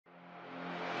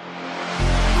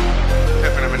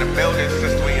Reaktive in the building,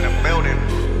 sister, we in the building.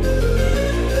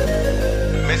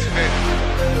 Misfit,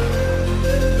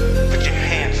 put your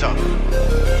hands up.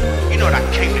 You know what I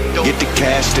came to do. Get the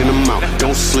cash, then I'm out.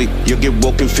 Don't sleep. You'll get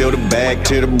woke and fill the bag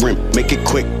to the brim. Make it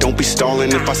quick. Don't be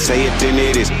stalling. If I say it, then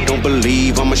it is. Don't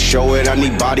believe I'ma show it. I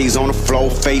need bodies on the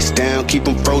floor, face down. Keep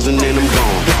them frozen, then I'm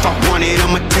gone. If I want it,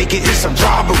 I'ma take it. It's a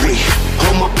robbery.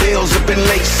 All my bills have been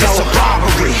late, so it's a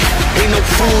robbery. Ain't no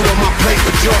food on my plate,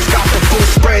 but yours got the full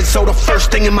spread. So the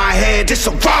first thing in my head, it's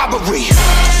a robbery.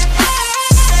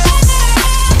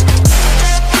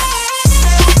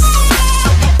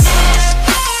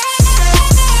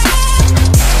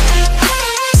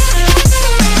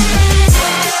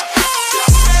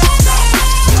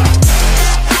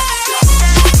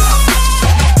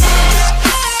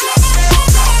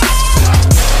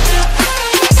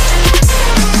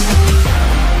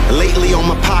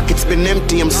 Been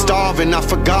empty, I'm starving, I've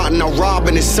forgotten how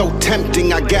robbing is so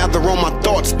tempting. I gather all my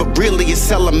thoughts, but really it's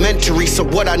elementary. So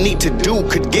what I need to do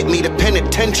could get me to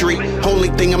penitentiary. Only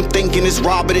thing I'm thinking is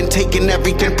robbing and taking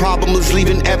everything. Problem is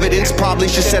leaving evidence, probably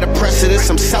should set a precedence.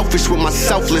 I'm selfish with my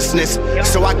selflessness,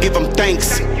 so I give them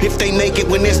thanks. If they make it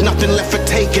when there's nothing left for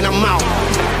taking, I'm out.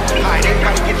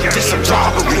 This a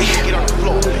robbery.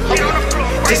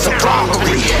 This a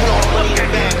robbery.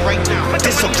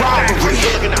 This a robbery.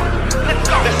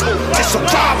 It's a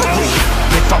robbery.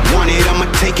 If I want it, I'ma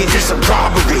take it. It's a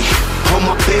robbery. All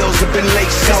my bills have been late,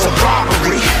 so it's a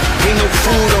robbery. Ain't no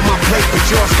food on my plate, but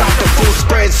yours got the full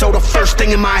spread. So the first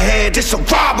thing in my head, it's a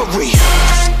robbery.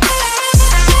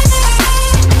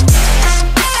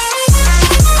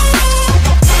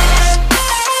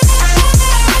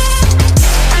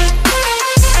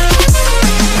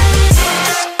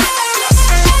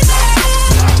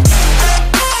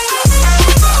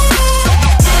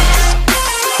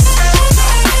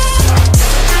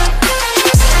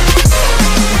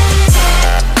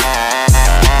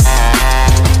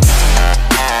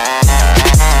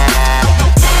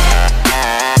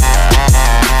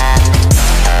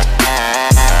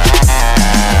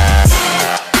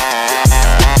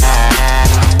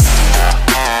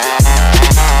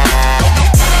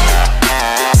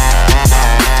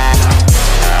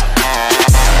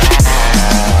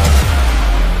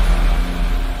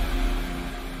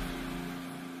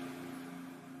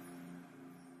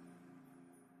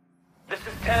 This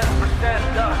is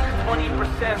 10% luck,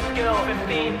 20% skill,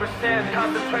 15%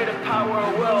 concentrated power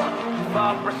of will,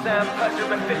 5%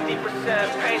 pleasure and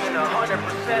 50% pain, and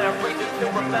 100% reason to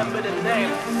remember the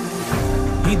name.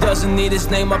 He doesn't need his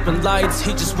name up in lights,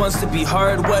 he just wants to be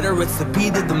heard. Whether it's the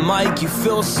beat of the mic, you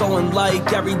feel so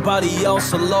unlike everybody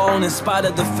else alone. In spite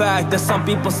of the fact that some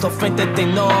people still think that they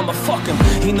know him, but fuck him,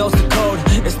 he knows the code.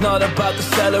 It's not about the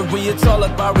salary, it's all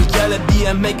about reality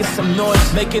and making some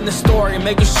noise, making the story,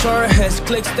 making sure his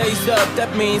click stays up.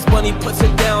 That means when he puts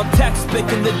it down, text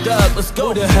picking the dub. Let's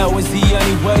go. Who the hell is he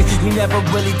anyway? He never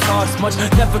really talks much,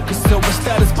 never concealed with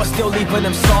status, but still leaving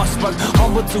him sauce-struck.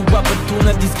 Humble to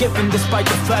opportunities given despite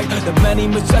the fact that many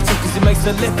reject him cause he makes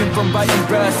a living from writing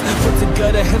brass. Put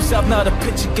together himself, not a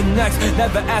picture connects.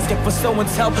 Never asking for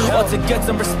someone's help or to get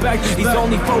some respect. He's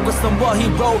only focused on what he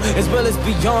wrote, as well as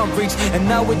beyond reach. And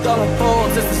now it all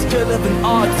unfolds as the skill of an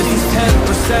artist. He's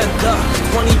 10% luck,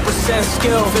 20%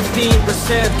 skill,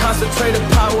 15% concentrated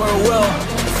power of will,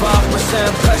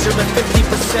 5% pleasure and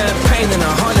 50% pain, and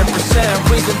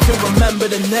 100% reason to remember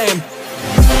the name.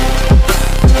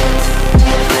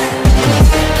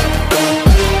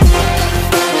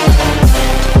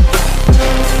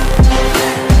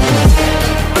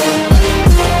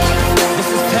 This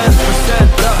is 10%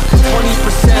 luck,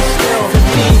 20% skill,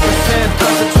 15%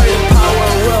 concentrated power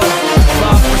of will,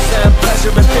 5%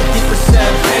 pleasure and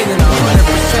 50% pain, and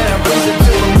 100% reason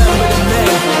to remember the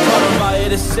name. Caught him by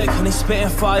it is sick and he's spitting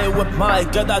fire with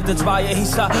Mike. Got out the dryer,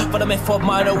 he's hot, but I'm in for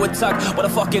minor with tuck. What a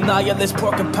fucking nihilist,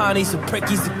 porcupine, he's a prick,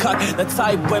 he's a cuck. The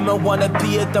type women wanna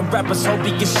be it, the rappers hope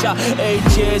he gets shot.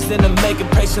 8 years in the making,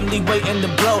 patiently waiting to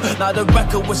blow. Now the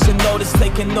record with your notice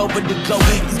taking over the glow.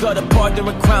 He's got a partner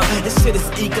in crown, his shit is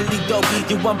equally dope.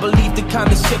 You won't believe the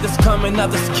kind of shit that's coming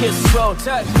out this kid's throat.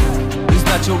 He's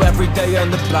not your everyday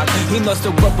on the block. He knows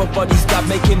the rope, but he's got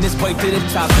making his way to the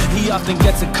top. He often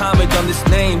gets a comment on his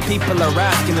name. People are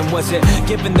asking him, was it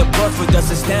given the birth or does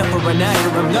it stand for an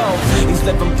acronym? No, he's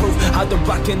living proof how to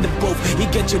rock in the booth. He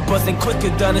get you buzzing quicker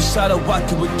than a shot of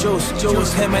vodka with juice.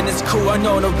 Him and his crew are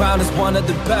known around as one of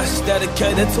the best.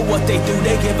 Dedicated to what they do,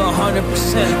 they give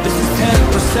 100%. This is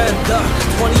 10% luck,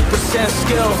 20%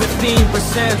 skill,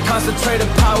 15% concentrated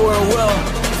power of will,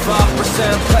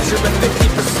 5% pleasure and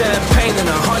 50% pain, and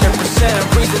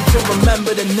 100% reason to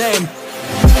remember the name.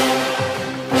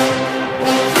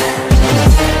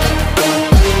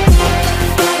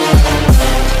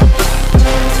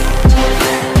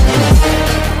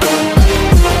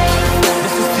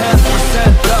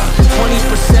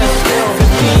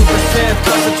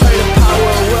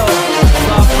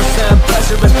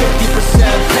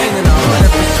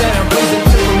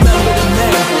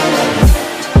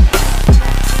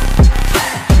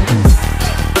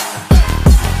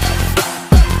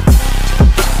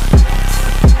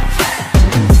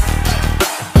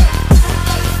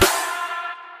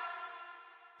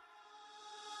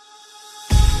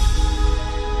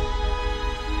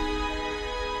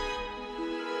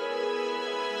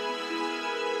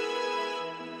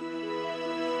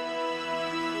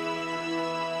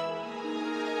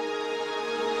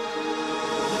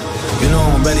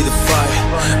 I'm ready to fight,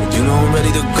 and you know I'm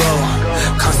ready to go.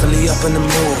 Constantly up in the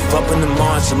move, up in the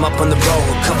march, I'm up on the road.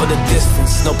 Cover the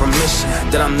distance, no permission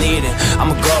that I'm needing.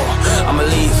 I'ma go, I'ma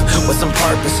leave with some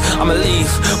purpose. I'ma leave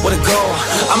with a goal.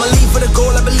 I'ma leave with a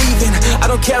goal I believe in. I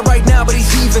don't care right now, but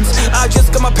these heathens. I just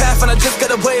got my path and I just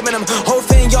got away, man. I'm whole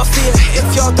thing, y'all see it. If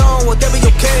y'all don't, well, then be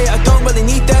okay. I don't really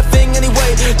need that thing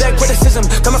anyway. That criticism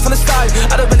coming from the side,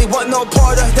 I don't really want no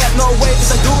part of that, no way. Cause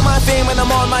I do my thing when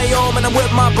I'm on my own, and I'm with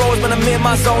my bros when I'm in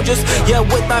my zone. Just, yeah,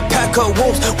 with my pack of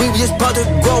wolves, we just about to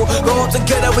grow. Go all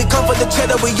together, we come for the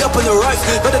cheddar, we up in the rise.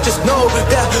 Better just know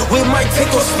that we might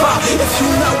take a spot if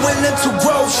you're not willing to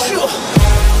grow, sure.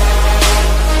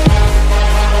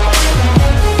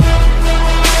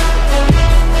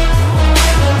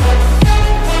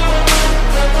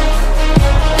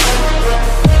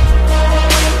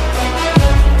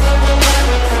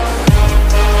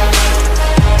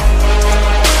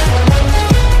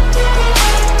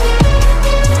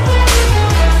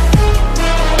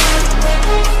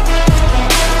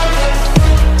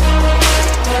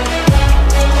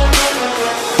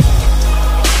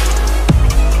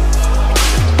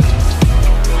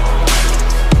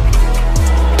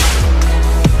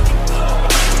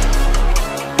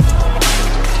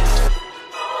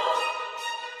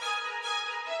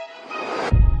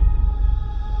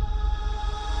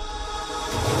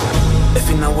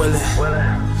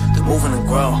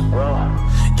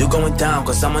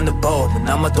 Cause I'm on the boat, and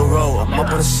I'm at the road. I'm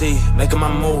up on the sea, making my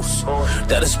moves.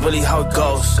 That is really how it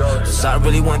goes. Cause I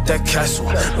really want that castle,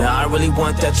 yeah, I really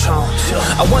want that throne.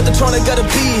 I want the throne I gotta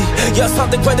be, yeah,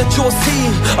 something great that you will see.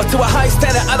 Up to a high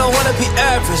standard, I don't wanna be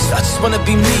average, I just wanna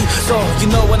be me. So,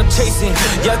 you know what I'm chasing.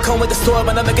 Yeah, I come with the storm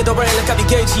and I make it the rain like I be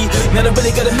Gagey. Man, I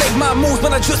really gotta make my moves,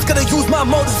 but I just gotta use my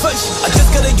motivation. I just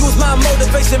gotta use my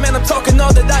motivation, man, I'm talking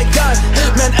all that I got.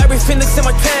 Man, everything that's in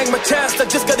my tank, my chest, I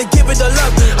just gotta give it a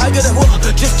love. I gotta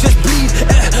just bleed,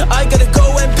 I gotta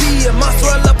go and be a monster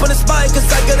all up on the spine, cause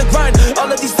I gotta grind. All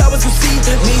of these hours you see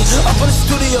me up on the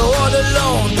studio all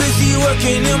alone, busy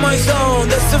working in my zone.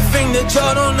 That's the thing that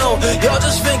y'all don't know. Y'all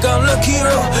just think I'm lucky,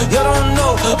 y'all don't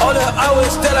know all the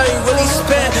hours that I really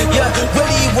spend. Yeah,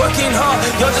 really working hard.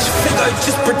 Y'all just think I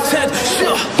just pretend.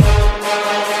 Sure.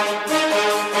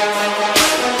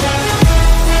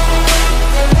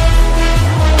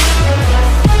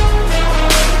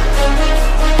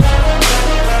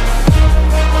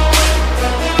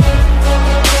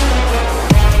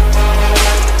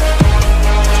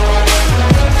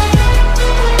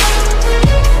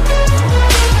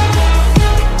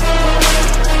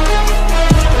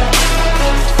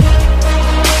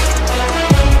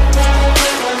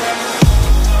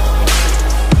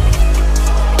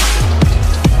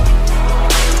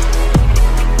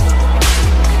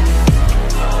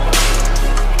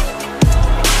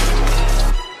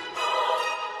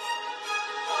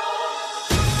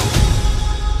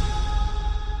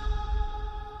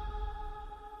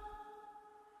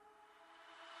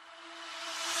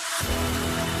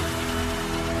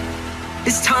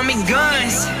 It's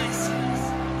Tommygunnz.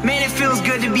 Man, it feels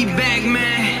good to be back,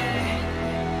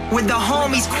 man. With the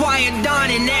homies Choirdon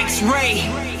and X-Ray.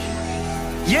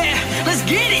 Yeah, let's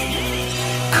get it.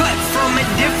 Cut from a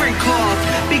different cloth,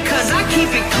 because I keep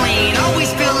it clean.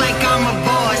 Always feel like I'm a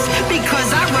boss, because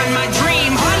I run my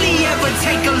dream. Hardly ever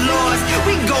take a loss.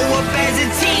 We go up as a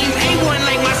team. A1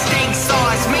 like my steak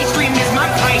sauce. Mainstream is my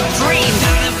pipe dream.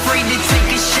 Not afraid to take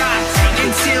a shot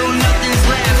until nothing's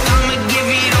left. I'ma give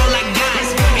it all I got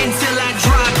until I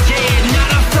drop dead.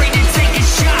 Not afraid to take a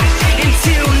shot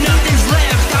until nothing's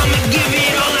left. I'ma give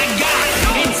it all I got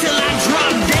until I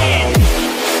drop dead.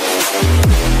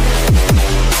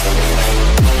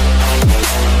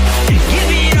 Give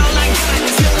it all I got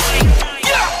until I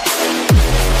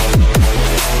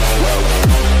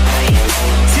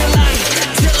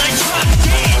till I drop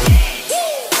dead.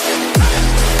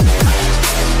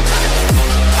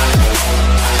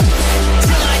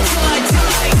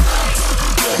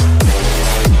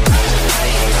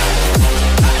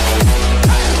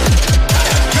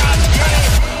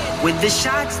 With the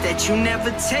shots that you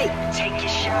never take a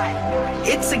shot.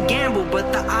 It's a gamble,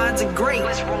 but the odds are great.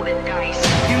 Let's roll the dice.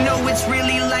 You know it's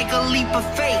really like a leap of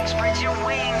faith. Spread your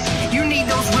wings. You need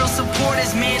those real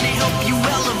supporters, man, to help you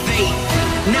elevate.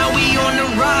 Now we on the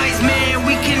rise, man,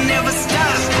 we can never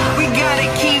stop. We gotta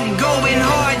keep going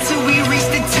hard till we reach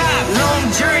the top. Long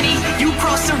journey, you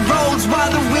cross the roads while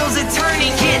the wheels are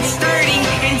turning. Get sturdy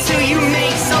until you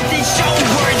make something show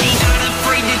worthy. Not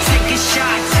afraid to take a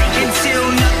shot until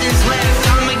nothing's left.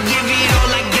 I'ma give it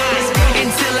all I got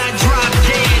until I drop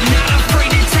dead. Not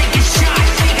afraid to take a shot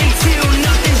until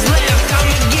nothing's left.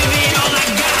 I'ma give it all I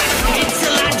got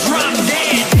until I drop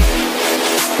dead.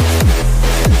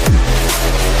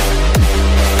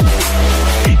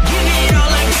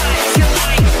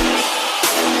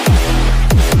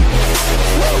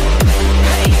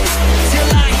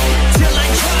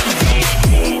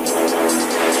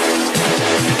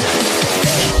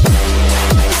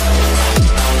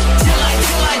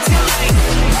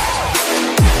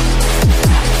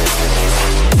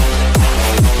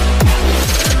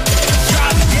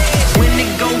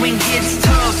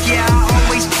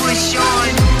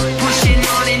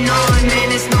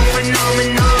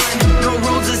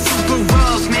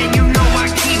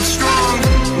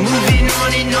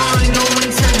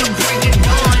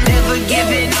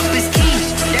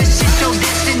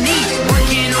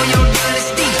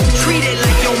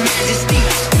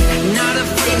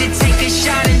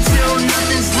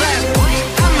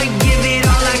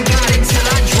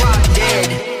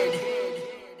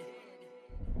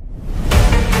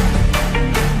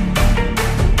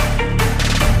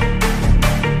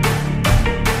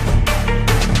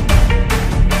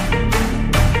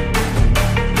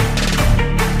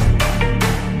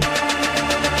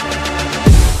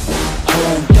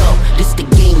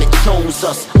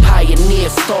 us. Pioneer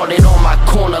started on my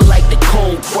corner like the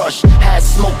cold crush. Had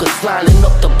smokers lining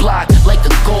up the block like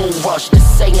a gold rush. The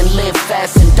saying live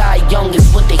fast and die young is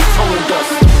what they told us.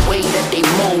 The way that they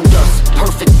mold us,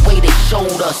 perfect way they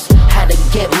showed us. How to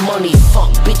get money,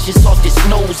 fuck bitches off this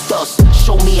nose dust.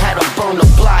 Show me how to burn the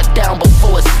block down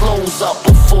before it slows up.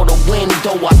 Before the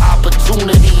window of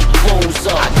opportunity blows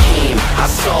up. I came, I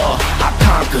saw, I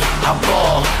conquered, I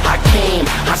ball. I came,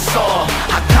 I saw,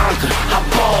 I conquered, I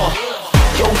ball.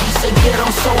 Yo, he said get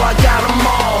 'em, so I got 'em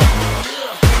all.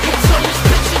 He turned this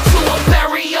bitch into a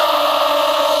burial.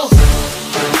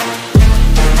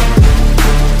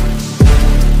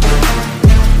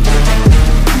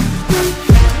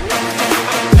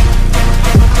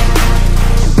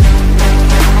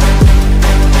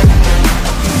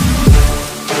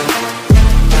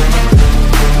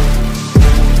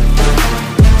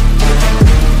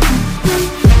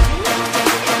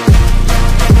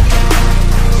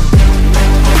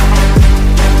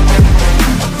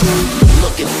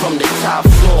 From the top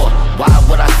floor, why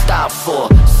would I stop for?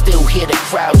 Still hear the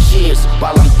crowd cheers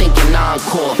while I'm thinking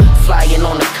encore. Flying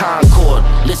on the Concorde,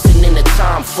 listening to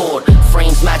Tom Ford.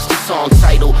 Frames match the song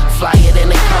title, flyer than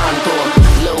a condor.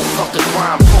 Little fucking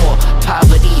crime poor,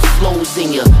 poverty flows in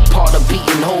ya. Part of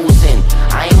beating hoes in.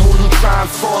 I ain't who you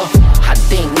trying for, I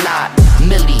think not.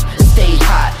 Millie, stay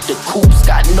hot, the coops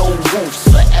got no roofs.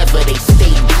 Forever they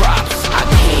stay drops. I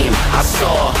came, I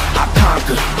saw, I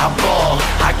conquered, I ball.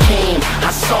 I came,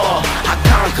 I saw, I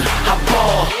conquered, I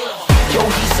ball. Yo,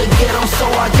 he said get 'em, so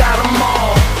I got 'em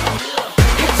all.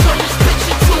 He turned this bitch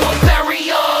into a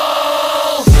burial.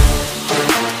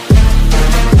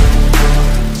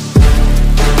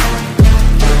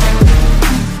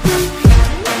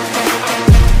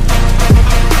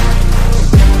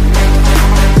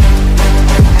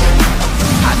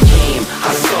 I came,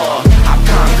 I saw, I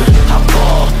conquered, I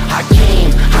ball. I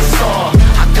came, I saw,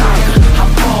 I conquered, I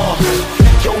ball.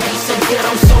 Yo, he said get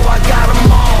 'em, so I got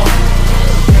 'em all.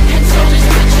 And turn this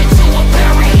bitch into a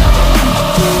burial.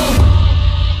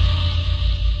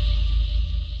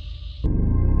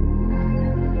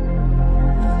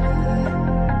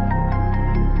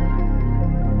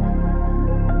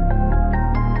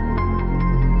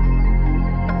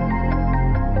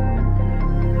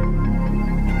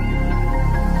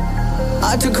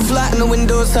 I took a flight and the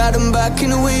windows had them back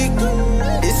in a week.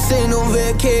 This ain't no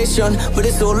vacation, but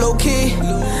it's all low-key.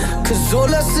 Cause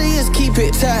all I see is keep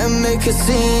it tight and make a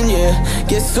scene, yeah.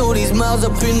 Guess all these miles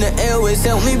up in the airways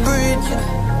help me breathe.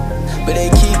 But they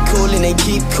keep calling, they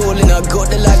keep calling. I got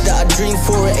the life that I dreamed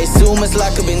for it. It's almost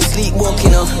like I've been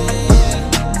sleepwalking up.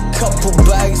 Couple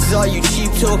bags, are you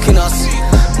cheap talking us?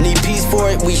 Need peace for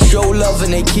it, we show love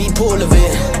and they keep all of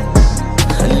it.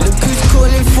 And look who's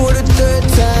calling for the third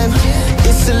time.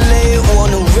 It's a late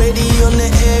one already on the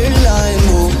airline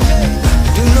move.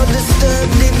 Do not disturb,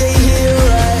 did they hear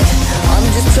right? I'm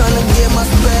just trying to get my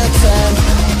spare time.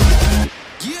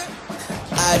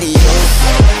 Adios.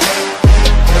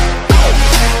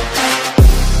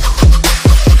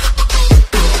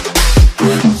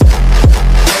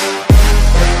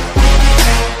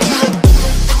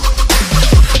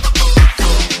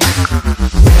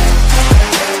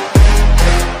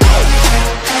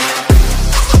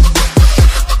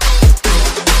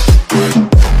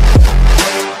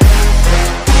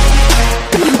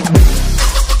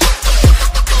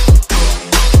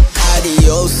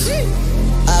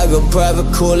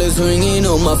 Private callers ringing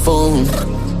on my phone.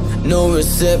 No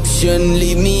reception,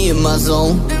 leave me in my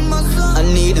zone. I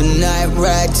need a night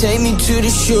ride, take me to the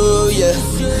show, yeah.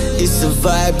 It's a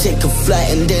vibe, take a flight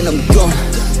and then I'm gone.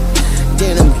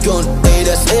 Then I'm gone, hey,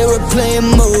 that's aeroplane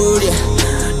mode,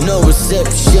 yeah. No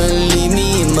reception, leave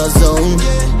me in my zone.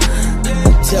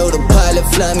 Tell the pilot,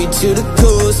 fly me to the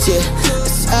coast, yeah.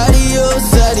 It's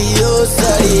adios, adios,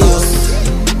 adios.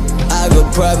 I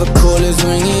got private callers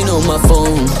ringing on my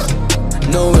phone.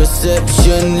 No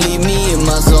reception, leave me in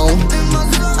my zone.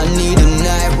 I need a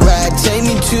night ride, take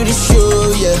me to the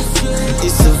show, yeah.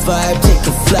 It's a vibe, take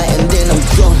a flight and then I'm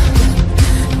gone.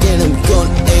 Then I'm gone,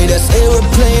 hey, that's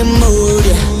aeroplane mode,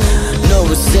 yeah. No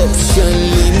reception,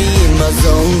 leave me in my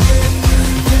zone.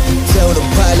 Tell the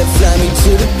pilot, fly me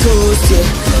to the coast, yeah.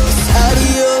 It's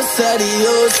adios,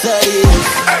 adios,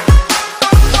 adios.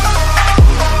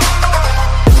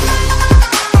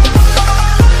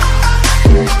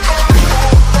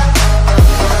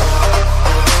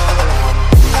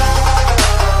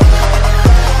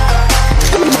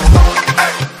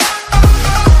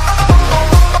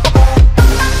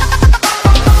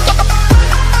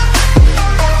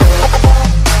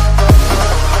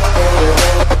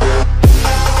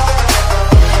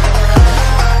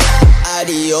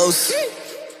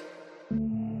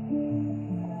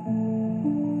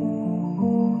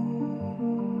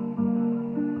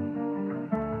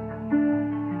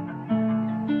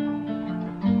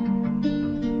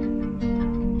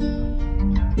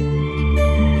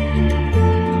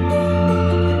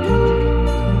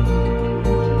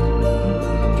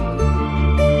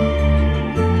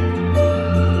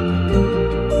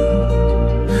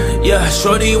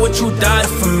 Shorty, would you die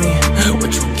for me?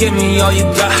 Would you give me all you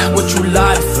got? Would you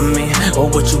lie for me? Or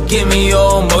would you give me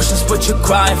your emotions, would you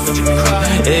cry for me?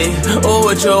 Hey, or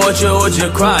would you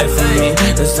cry for me?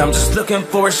 Cause I'm just looking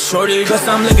for a shorty. Cause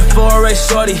I'm looking for a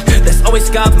shorty that's always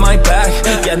got my back.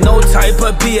 Yeah, no type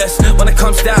of BS when it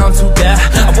comes down to that.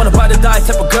 I wanna ride or die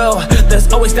type of girl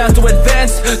that's always down to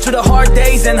advance to the hard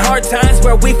days and hard times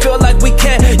where we feel like we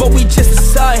can't, but we just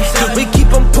decide. We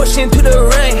keep on pushing to the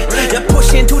rain, yeah,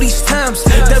 pushing to these times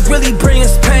that really bring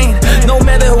us pain. No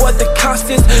matter what the cost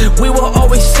is, we will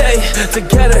always stay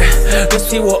together,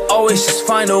 cause we will always just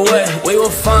find a way. We will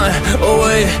find a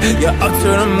way, yeah, up to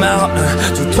the mountain,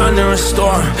 to thunder and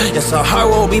storm. Yes, our heart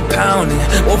will be pounding.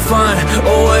 We'll find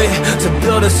a way to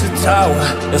build us a tower,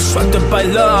 constructed by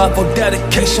love or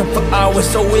dedication for hours.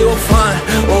 So we will find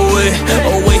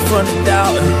a way from the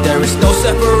doubt. There is no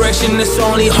separation, it's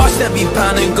only hearts that be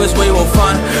pounding, cause we will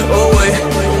find a way.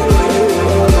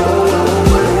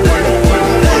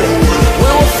 We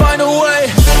will find a way.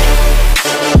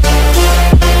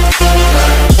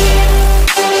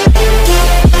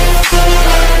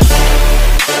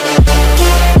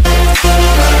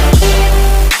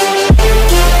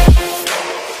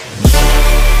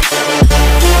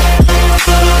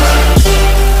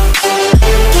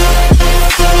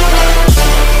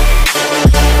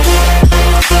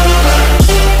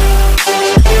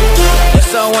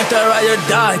 That ride or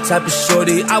die type of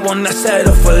shorty, I will not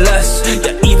settle for less.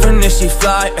 Yeah, even if she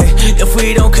fly, if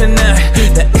we don't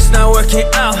connect, that it's not working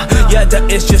out. Yeah, that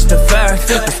is just a fact.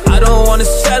 Cause I don't wanna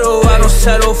settle, I don't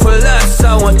settle for less.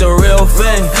 I want the real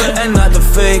thing and not the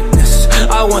fakeness.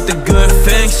 I want the good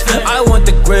things, I want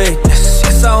the greatness.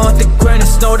 Yes, I want the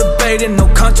greatness, no debating, no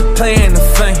contemplating the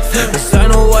fame. Cause I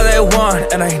know what I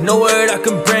want and I know what I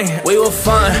can bring. We will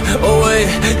find a way,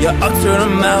 yeah, up to the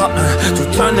mountain, to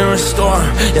thunder and storm.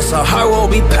 Yes, our heart will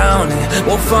be pounding.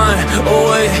 We'll find a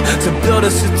way to build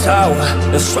us a tower,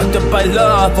 constructed by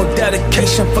love or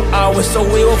dedication for hours. So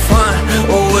we will find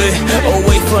a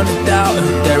way from the doubt.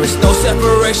 There is no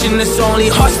separation, it's only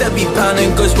hearts that be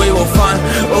pounding, cause we will find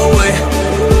a way.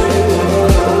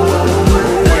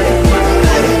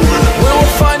 We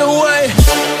will find a way.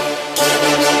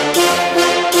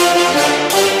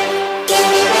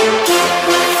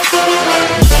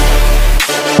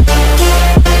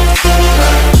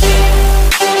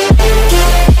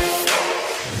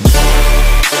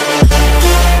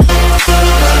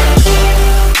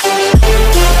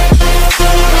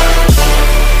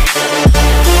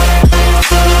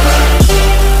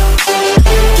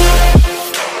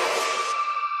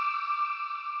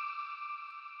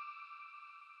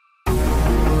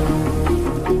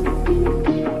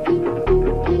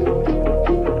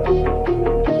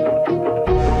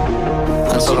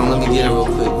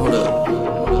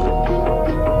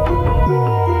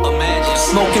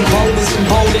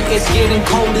 It's getting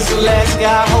cold as Alaska.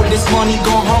 I hope this money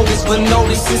gon' hold us, but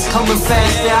notice it's coming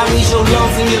faster. I need your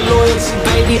love and your loyalty,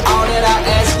 baby, all that I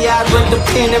ask. Yeah, I grip the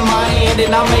pen in my hand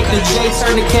and I make the J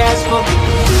turn to Casper.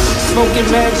 Smoking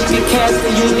magic and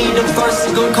casting, you need a verse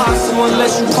to go cost you.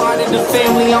 Unless you part of the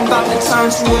family, I'm about to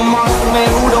turn to a monster. Man,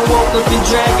 who done woke up and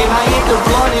dragging? I hit the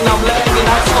blunt and I'm lagging.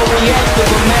 I so reactive.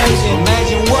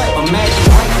 Imagine what? Imagine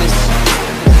greatness.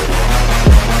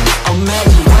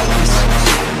 Imagine greatness.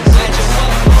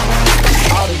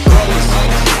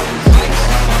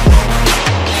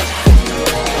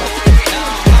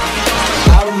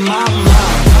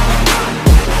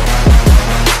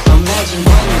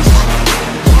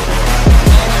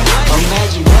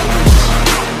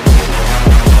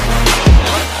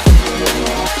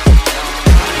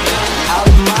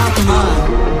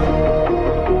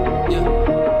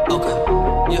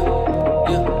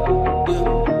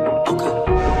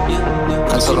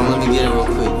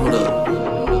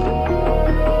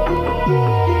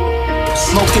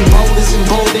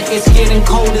 It's getting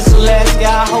cold as Alaska.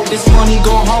 I hope this money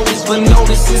gon' hold us, but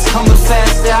notice it's coming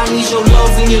faster. I need your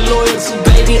love and your loyalty,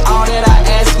 baby, all that I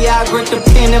ask. Yeah, I grip the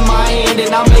pen in my hand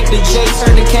and I make the J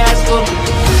turn to Casper.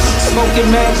 Smoking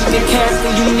magic and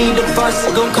casting, you need a verse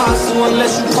to go cost you.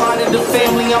 Unless you part of the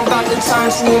family, I'm about to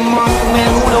turn to a monster. Man,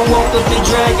 who done woke up and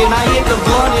dragging? I hit the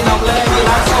blunt and I'm lagging.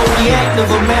 I so reactive.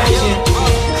 Imagine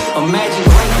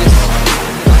greatness.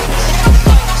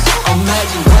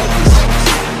 Imagine greatness.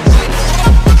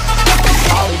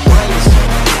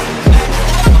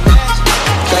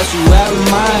 Got you out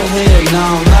of my head,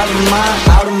 now I'm out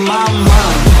of my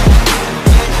mind.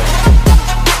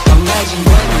 Imagine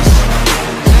greatness.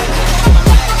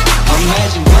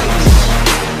 Imagine greatness.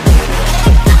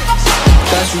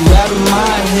 Got you out of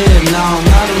my head, now I'm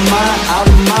out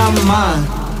of my mind.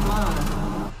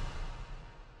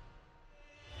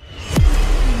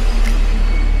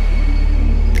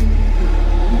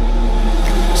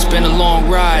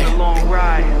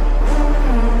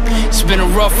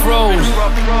 rough road.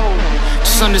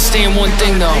 Just understand one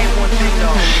thing though,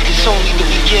 it's only the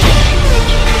beginning.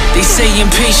 They say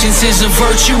impatience is a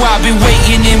virtue. I've been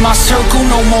waiting in my circle.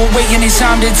 No more waiting, it's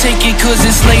time to take it, cause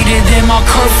it's later than my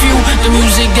curfew. The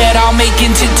music that I'm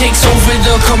making takes over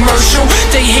the commercial.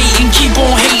 They hate and keep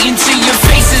on hating till your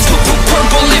face is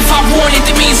purple. If I want it,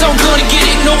 that means I'm gonna get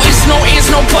it. No ifs, no ands,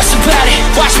 no buts about it.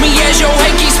 Watch me as your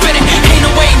head keeps spinning. Ain't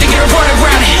no way to get a run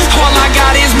around it. All I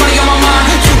got is money on my mind.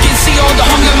 You can see all the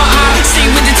hunger in my eye. Stay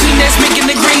with the team that's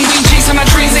making the green. We chasing our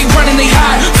dreams, they running, they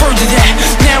hide. Further that,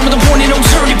 now with the point, don't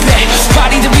turn it back.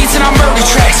 Body the beats and I murder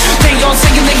tracks. They all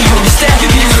singing, they heard the stack. It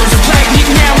deserves a plaque.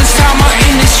 Now it's time I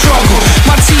end this struggle.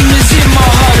 My team is in my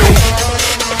huddle.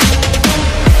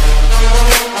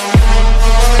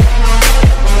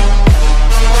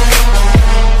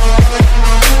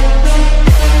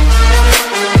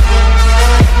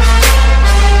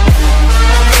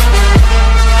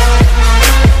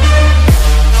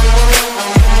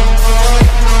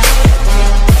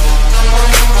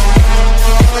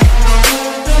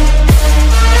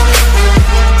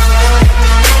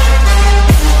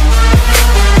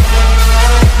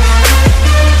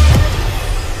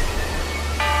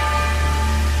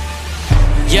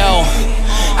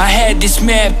 This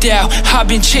mapped out, I've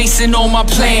been chasing all my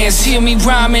plans. Hear me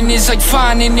rhyming is like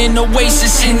finding an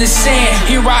oasis in the sand.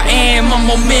 Here I am, I'm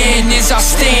a man as I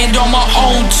stand on my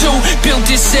own too. Built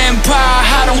this empire,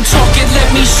 I don't talk it, let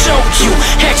me show you.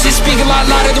 Actions speak a lot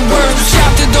of the words.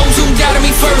 Shout to those who doubted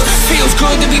me first. Feels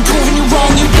good to be proving you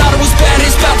wrong. You thought it was bad,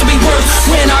 it's about to be worse.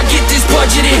 When I get this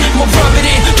budget in, I'ma rub it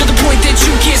in to the point that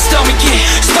you can't stomach it.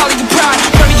 Spotting the pride,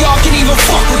 none of y'all can even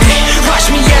fuck with it. Watch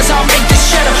me as I make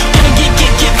this cheddar. Gonna get big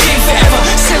forever.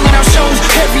 Selling out shows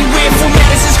everywhere, from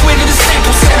Madison Square to the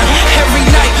Staples Center. Every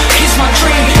night, it's my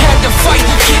dream. Had to fight,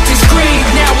 get this green.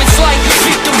 Now it's like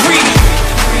victory.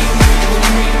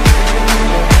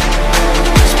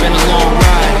 It's been a long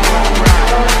ride.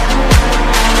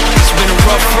 It's been a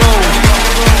rough road.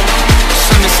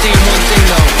 Just understand one thing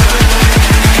though.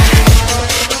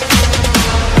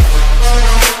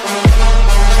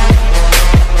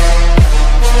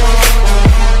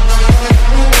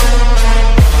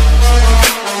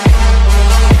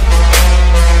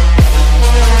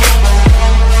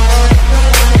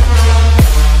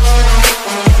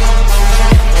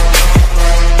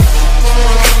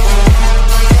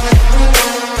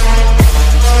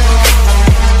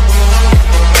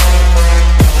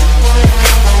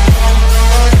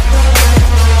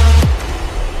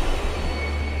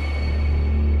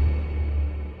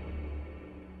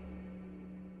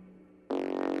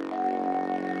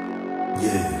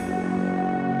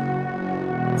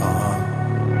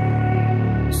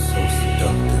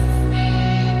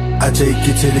 Take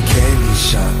you to the candy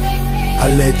shop,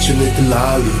 I let you lick the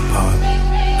lollipop.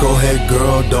 Go ahead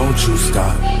girl, don't you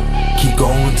stop. Keep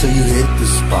going till you hit the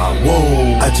spot.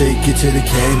 Whoa, I take you to the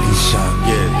candy shop.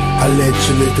 Yeah, I let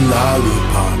you lick the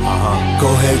lollipop.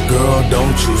 Go ahead girl,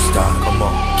 don't you stop. Come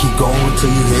on, keep going till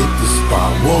you hit the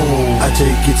spot. Whoa, I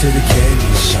take you to the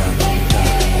candy shop.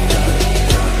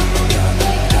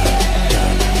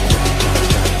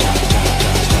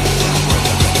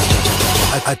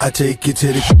 I take you to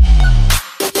the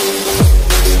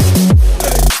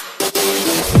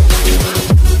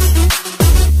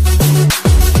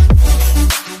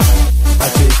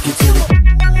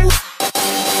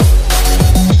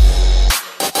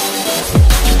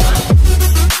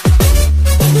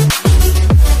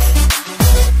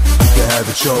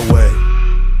your way.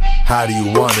 How do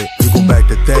you want it? You gon' back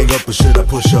the thing up or should I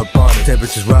push up on it?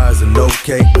 Temperatures rising,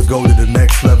 okay, let's go to the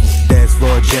next level. Dance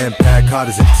floor jam-packed, hot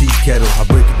as a tea kettle. I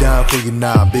break it down for you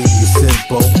now, baby, it's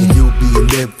simple. And you be an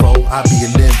info, I be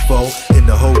an info. In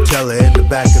the hotel or in the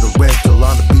back of the rental,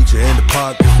 on the beach or in the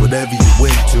park, whatever you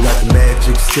went to. Got the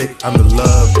magic stick, I'm the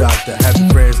love doctor. Happy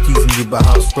friends teasing you about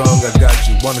how strong I got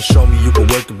you. Wanna show me you can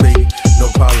work it, baby?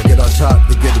 No problem, get on top,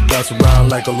 to get it bounce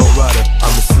around like a low rider.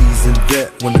 I'm a seasoned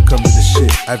vet when it comes to the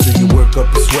shit. After you work up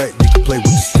the sweat, you can play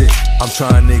with the stick. I'm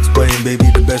trying to explain, baby,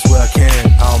 the best way I can.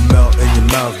 I'll melt in your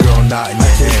mouth, girl, not in your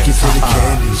hand. I take you to the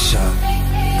candy shop,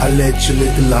 I let you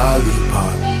lick the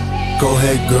lollipop. Go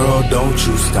ahead, girl, don't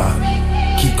you stop.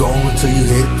 Keep going till you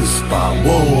hit the spot.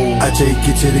 Whoa, I take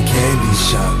you to the candy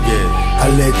shop. Yeah, I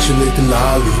let you lick the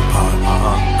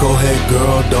lollipop. Go ahead,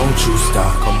 girl, don't you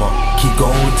stop. Come on, keep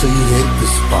going till you hit the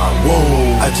spot.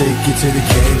 Whoa, I take you to the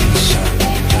candy shop.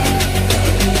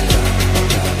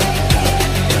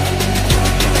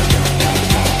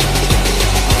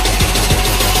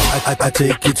 I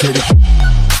take you to the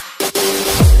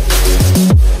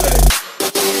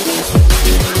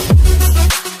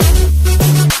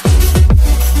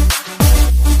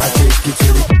I take you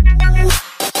to the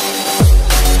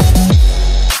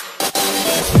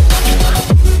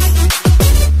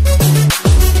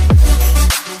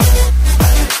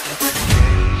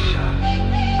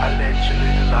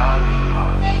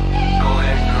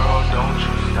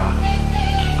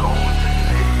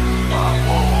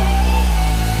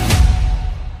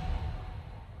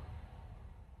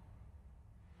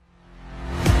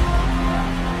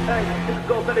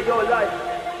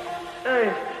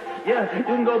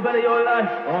go better your life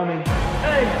on me.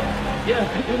 Hey,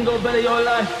 yeah, you can go better your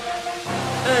life.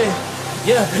 Hey,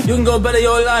 yeah, you can go better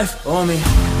your life on me.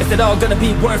 Is it all gonna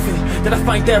be worth it? Did I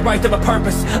find that right of a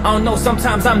purpose? I don't know,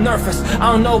 sometimes I'm nervous.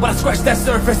 I don't know, but I scratch that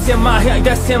surface in my head, I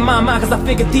guess in my mind, cause I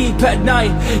figure deep at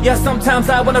night. Yeah, sometimes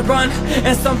I wanna run,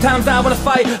 and sometimes I wanna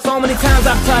fight. So many times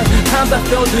I've tried, times I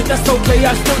failed. That's okay,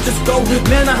 I still just go.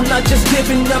 Man, I'm not just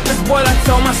giving up, it's what I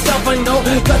tell myself I know.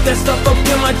 Got that stuff up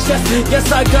in my chest, yes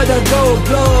I gotta go.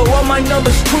 Blow all my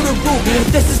numbers to the roof.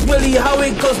 This is really how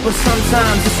it goes, but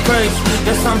sometimes it's crazy.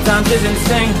 Yeah, sometimes it's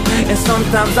insane. And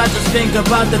sometimes I just think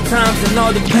about the times and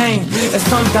all the pain. And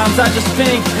sometimes I just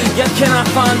think, yeah, can I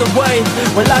find a way?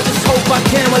 Well, I just hope I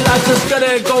can. Well, I just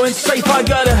gotta go and strafe, I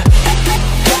gotta.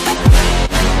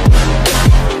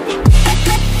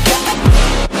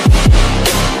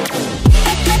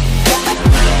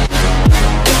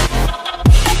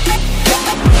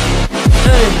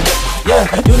 Hey,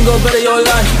 yeah, you can go better your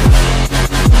life.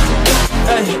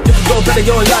 Hey, you can go better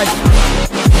your life.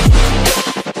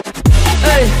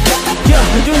 Hey, yeah,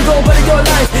 you can go better your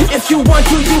life. If you want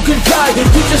to, you can try. You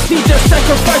just need to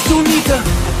sacrifice, you need to.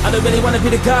 I don't really wanna be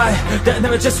the guy that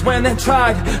never just went and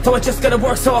tried. So I just gotta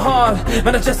work so hard,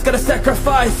 man, I just gotta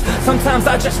sacrifice. Sometimes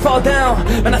I just fall down,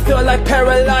 man, I feel like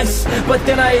paralyzed. But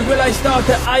then I realized out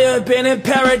that I have been in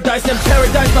paradise. In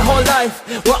paradise my whole life,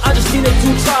 well I just needed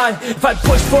to try. If I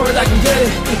push for it, I can get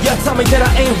it. Yeah, tell me that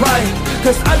I ain't right,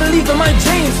 cause I believe in my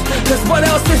dreams. Cause what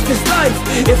else is this life?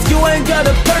 If you ain't got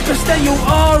a purpose, then you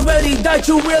already died.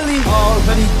 You really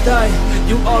already died.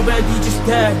 You already just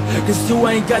dead. Cause you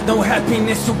ain't got no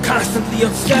happiness, you constantly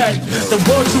upset. The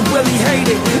world you really hate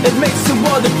it, it makes you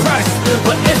all depressed.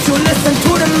 But if you listen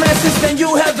to the message, then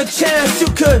you have a chance. You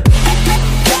could.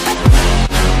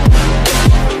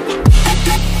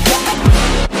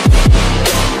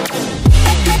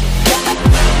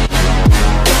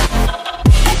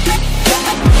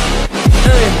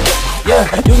 Hey, yeah,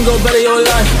 you can go better your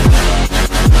life.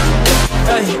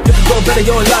 Hey, you can go better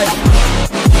your life.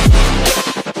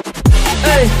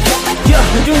 Hey, yeah,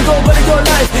 you can go better your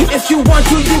life. If you want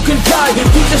to, you can try.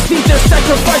 You just need to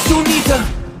sacrifice, you need to.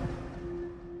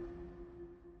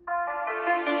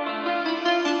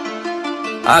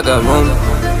 I got room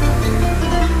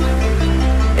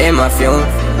in my fume.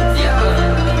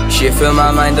 She fill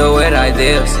my mind though with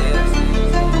ideas.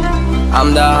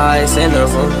 I'm the highest in the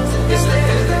room.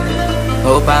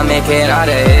 Hope I make it out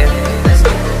of here.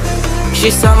 She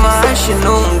saw my eyes, she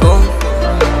knew I'm gone.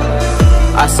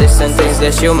 I said some things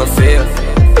that you might feel.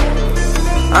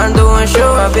 I'm doing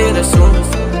sure I'll be the soon.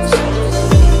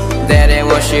 That ain't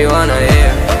what she wanna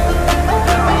hear.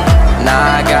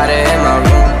 Now I got it in my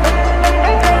room.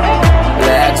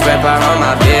 Let's wrap around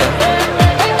my beard.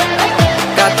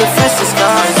 Got the fastest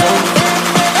cars on.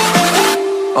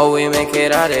 Oh, we make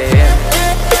it out of here.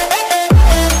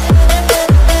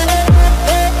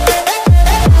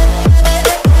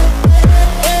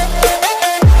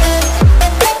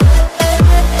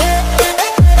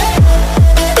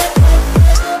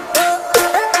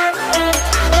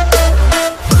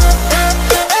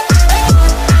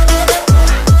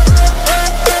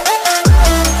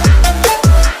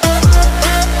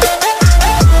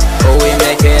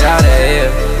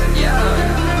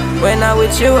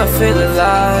 With you I feel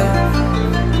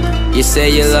alive. You say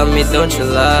you love me, don't you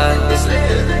lie.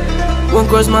 Won't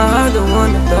cross my heart, don't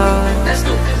wanna die.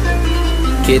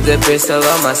 Keep the pistol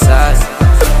on my side.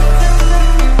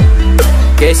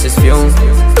 Case is fume.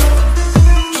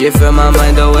 She fill my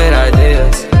mind though with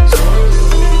ideas.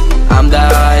 I'm the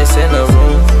highest in the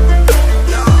room.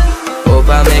 Hope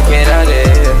I make it out of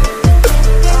here.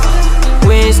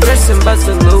 We ain't stressing but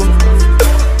salute.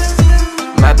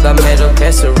 Map the middle,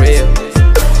 that's a real.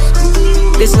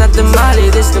 This not the Molly,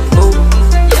 this the boo.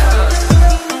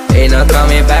 Ain't no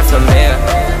coming back from here.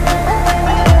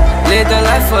 Live the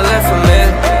life for left from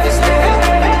here.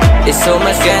 It's so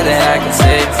much gain that I can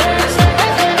say.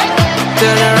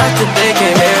 Turn around to they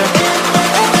can hear.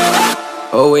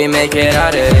 Oh, we make it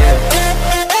out of here.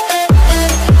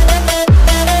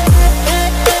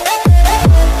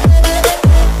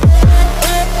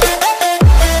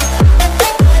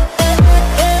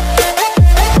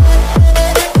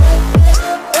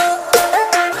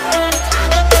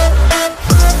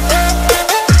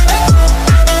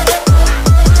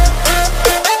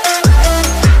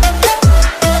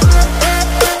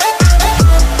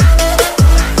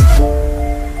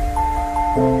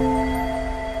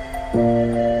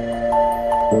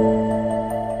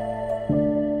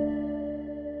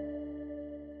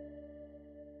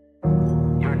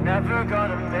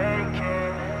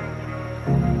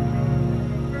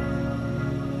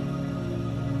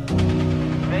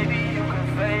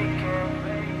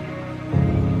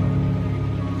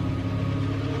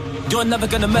 You're never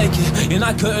gonna make it, you're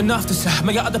not good enough to say.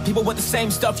 Make other people with the same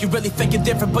stuff. You really think you're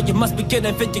different, but you must be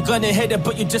getting it. You're gonna hit it,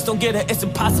 but you just don't get it. It's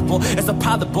impossible, it's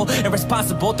improbable,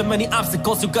 irresponsible. Too many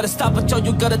obstacles, you gotta stop it, yo.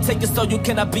 You gotta take it slow, you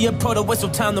cannot be a pro to waste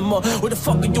your time no more. Who the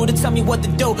fuck are you to tell me what to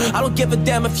do? I don't give a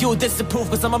damn if you disapprove,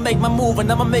 cause I'ma make my move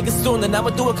and I'ma make it soon. And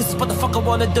I'ma do it cause it's what the fuck I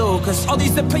wanna do. Cause all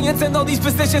these opinions and all these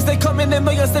positions, they come in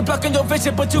millions, they blocking your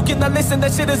vision. But you cannot listen,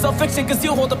 that shit is all fiction, cause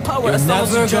you hold the power. You're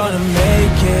never gonna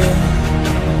make it.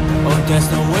 Oh, there's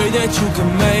no way that you can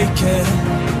make it.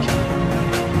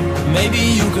 Maybe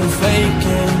you can fake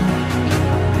it,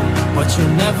 but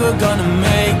you're never gonna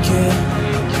make it.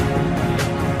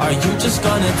 Are you just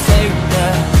gonna take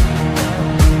that?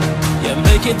 Yeah,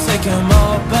 make it, take them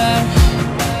all back.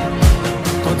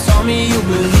 Don't tell me you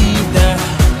believe that.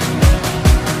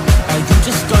 Are you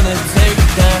just gonna take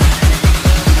that?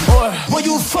 Or will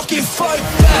you fucking fight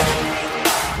back?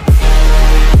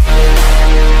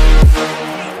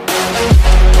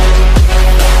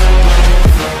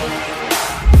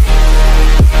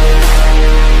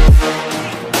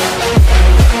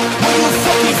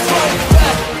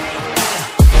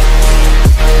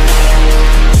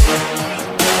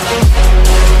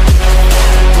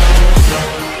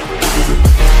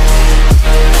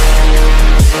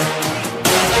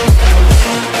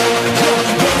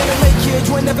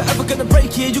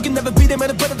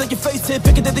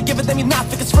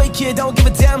 Don't give a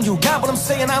damn, you got what I'm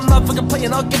saying. I'm not fucking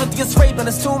playing, I'll give it to you straight. Man,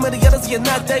 there's too many others, you're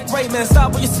not that great, man.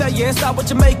 Stop what you're saying, stop what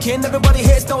you're making. Everybody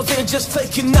hears, don't say it, just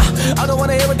faking. Nah, I don't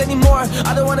wanna hear it anymore,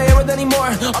 I don't wanna hear it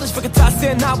anymore. All this fucking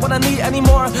toxic, not what I need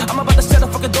anymore. I'm about to shut the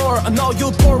fucking door. I know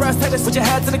you poor ass haters, put your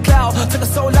heads in the cloud. Take it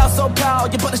so loud, so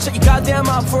proud. You better shut your goddamn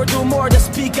mouth before I do more.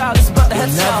 Just speak out, it's about to head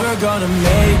south. You're never gonna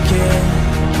make it.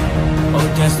 Oh,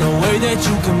 there's no way that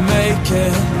you can make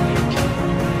it.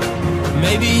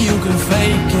 Maybe you can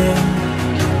fake it,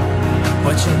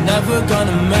 but you're never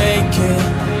gonna make it.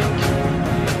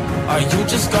 Are you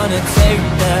just gonna take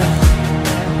that?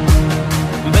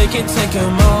 Make it, take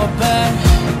them all back.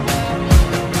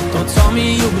 Don't tell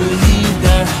me you believe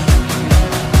that.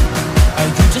 Are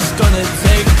you just gonna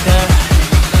take that?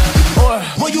 Or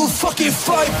will you fucking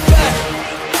fight back?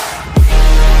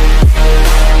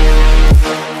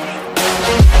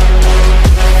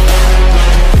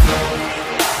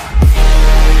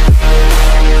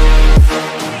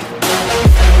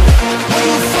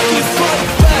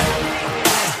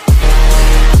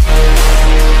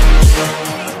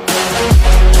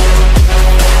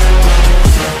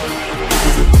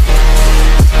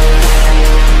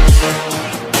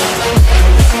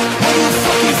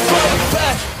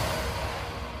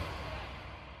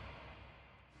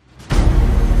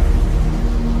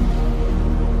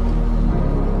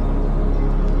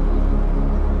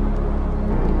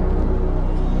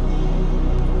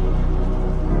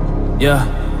 Yeah.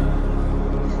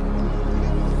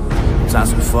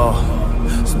 Sometimes we fall,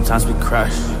 sometimes we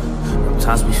crash,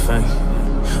 sometimes we think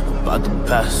about the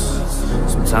past.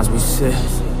 Sometimes we sit,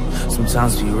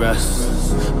 sometimes we rest.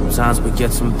 Sometimes we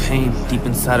get some pain deep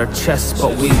inside our chest,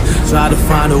 but we try to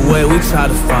find a way, we try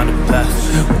to find a path.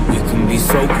 We can be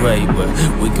so great, but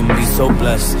we can be so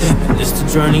blessed. And it's the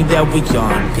journey that we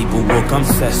on. People will come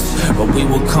test, but we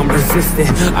will come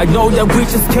resistant. I know that we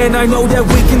just can, I know that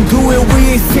we can do it.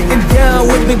 We ain't sitting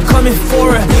down, we've been coming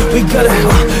for it. We gotta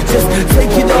just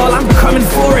take it all, I'm coming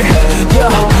for it. Yeah,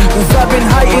 cause I've been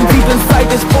hiding deep inside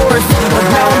this forest, but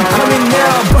now I'm coming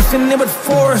now, busting it with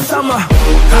force. I'ma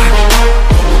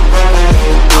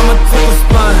take a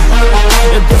spine.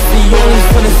 If that's the only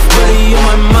fun that's really on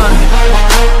my mind,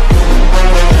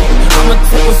 I'ma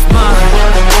take a spine.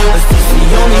 If that's the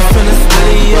only fun that's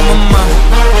really on my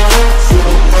mind.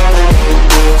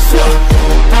 Sure.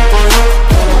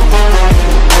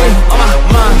 Hey, on my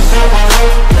mind.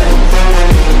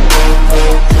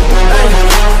 Hey,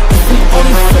 it's the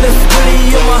only fun that's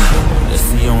really on my. It's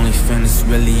the only thing that's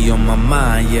really on my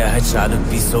mind. Yeah, I try to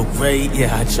be so great,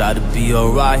 yeah, I try to be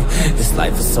alright. This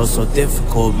life is so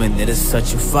difficult, man, it is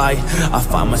such a fight. I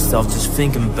find myself just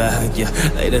thinking back, yeah,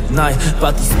 late at night,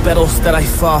 about these battles that I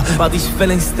fought, about these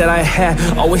feelings that I had.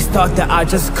 Always thought that I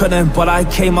just couldn't, but I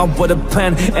came up with a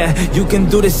plan. And you can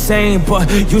do the same, but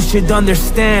you should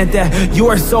understand that you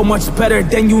are so much better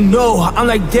than you know. I'm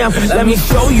like, damn, let me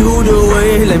show you the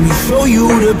way, let me show you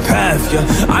the path, yeah.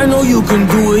 I know you can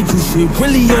do it, you should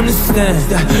really understand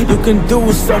that you can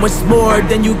do so much more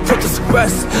than you could just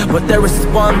express. But there is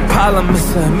one problem,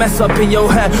 it's a mess up in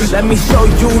your head. Let me show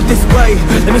you this way,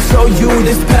 let me show you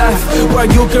this path, where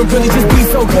you can really just be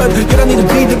so good. You don't need to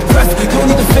be depressed, you don't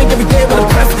need to think every day about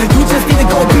the past. You just need to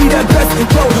go be that best.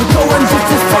 Go and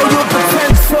just show your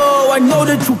potential. I know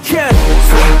that you can.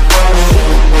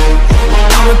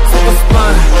 I'ma take a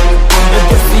spine. And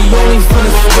that's the only fun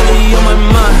that's really on my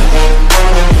mind.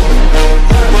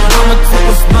 I'ma take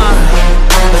a spine.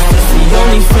 That's the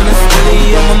only fun that's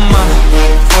really on my mind.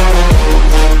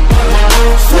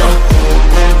 Sure.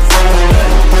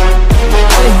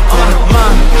 Hey, on my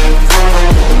mind.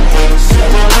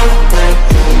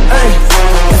 Hey,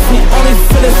 that's the only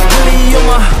fun that's really on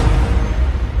my mind.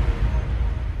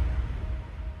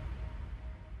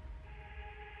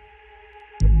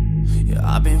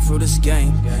 I've been through this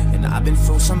game, and I've been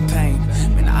through some pain,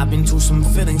 and I've been through some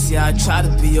feelings, yeah, I try to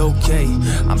be okay.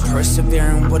 I'm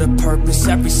persevering with a purpose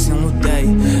every single day,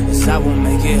 cause I won't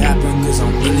make it happen, cause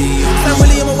I'm really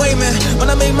on my way, man. When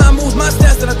I make my moves, my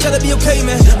stats, then I gotta be okay,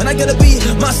 man. And I gotta be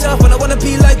myself, and I wanna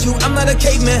be like you, I'm not a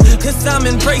caveman, cause I'm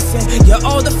embracing, yeah,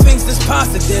 all the things that's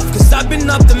positive, cause I've been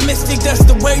optimistic, that's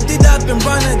the way that I've been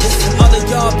running this. And all of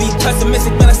y'all be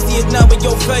pessimistic, man, I see it now in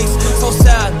your face, so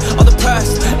sad, all the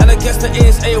past, and I guess there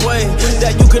is a way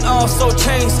that you can also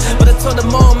change, but until the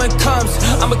moment comes,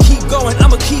 I'ma keep going,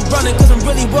 I'ma keep running, cause I'm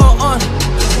really well on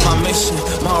my mission,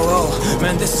 my role,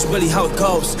 man, this is really how it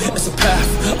goes. It's a path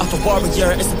of a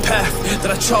warrior, it's a path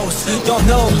that I chose. Y'all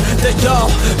know that y'all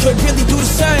could really do the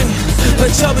same,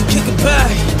 but y'all be kicking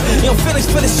back, your feelings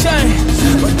feel the shame,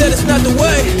 but that is not the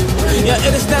way, yeah,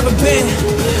 it has never been,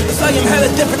 cause I am hella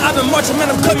different, I've been marching, man,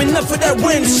 I'm coming up for that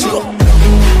win, sure.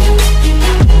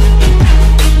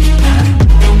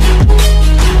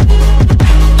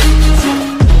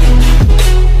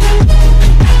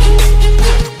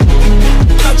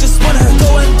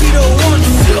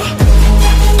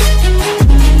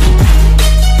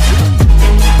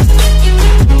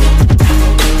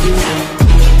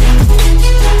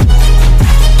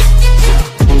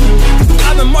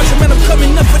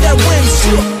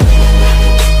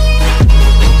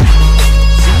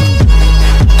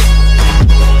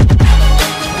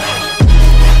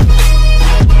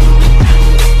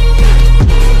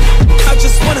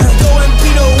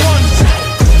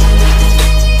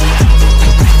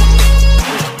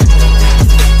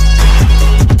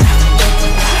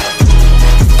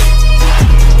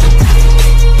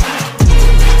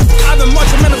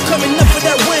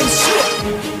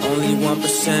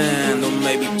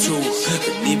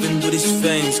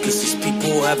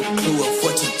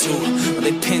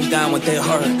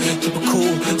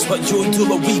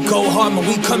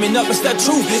 Coming up, it's that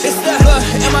truth, it's that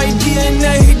in my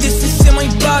DNA, this is in my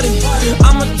body.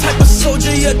 I'm a type of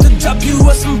soldier, yeah, to drop you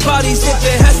with some bodies. If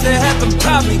it has to happen,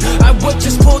 probably I would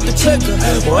just pull the trigger.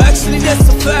 Well, actually, that's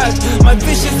a fact. My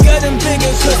vision's getting bigger,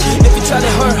 cause if you try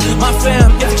to hurt my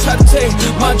fam, if you try to take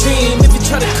my dream, if you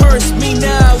try to curse me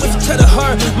now, if you try to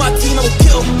hurt my team, I will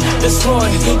kill, destroy.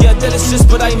 Yeah, that is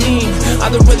just what I mean. I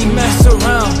don't really mess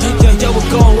around. Yeah, yeah, we're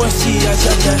going where she at,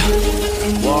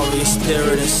 warrior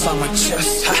spirit inside my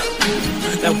chest, ha.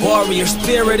 That warrior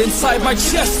spirit inside my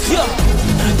chest, yeah.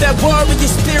 That warrior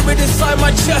spirit inside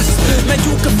my chest, man,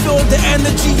 you can feel the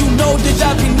energy, you know that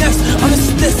I'll be next.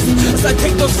 Honestly, listen, as I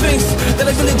take those things that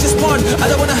I really just want, I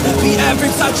don't wanna be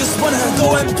average, I just wanna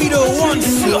go and be the one,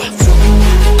 yeah.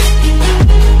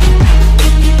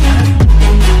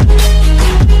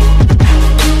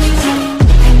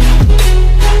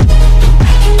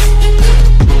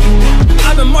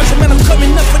 Marching, man, I'm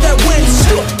coming up for that win,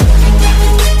 sure.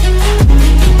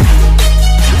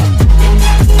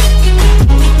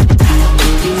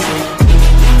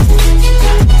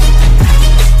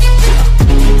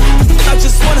 I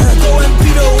just wanna go and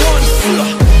be the one, sure.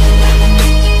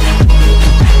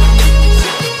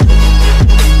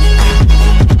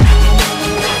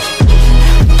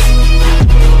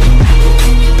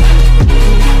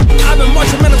 I've been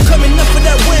marching, man, I'm coming up for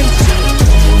that win.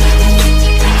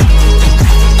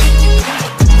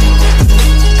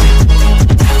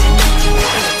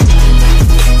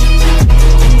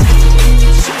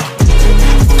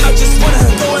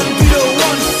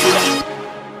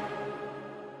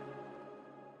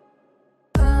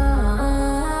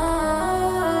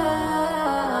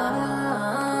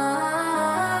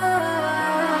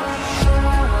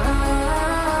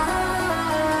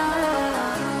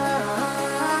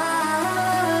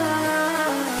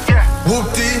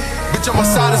 Whoopty, bitch on my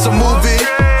side is a movie.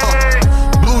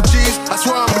 Blue cheese, I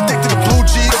swear I'm addicted to blue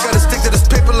cheese. I gotta stick to this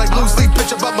paper like loose leaf.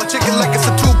 Bitch about my chicken like it's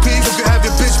a two-piece. You can have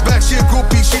your bitch back, she a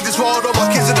groupie. She just swallowed all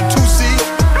my kids in a two-seat.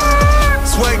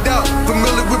 Swagged out,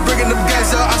 familiar with bringing them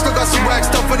gas out. I still got some rack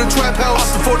stuff in the trap house.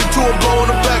 Off the 42, I'm blowing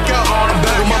them back out. I'm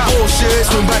back on my bullshit,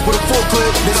 swing back with a full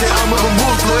clip. They say I'm moving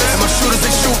ruthless, and my shooters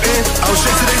they shooting. I was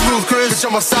straight to they roof, Chris. Bitch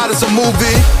on my side is a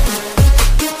movie.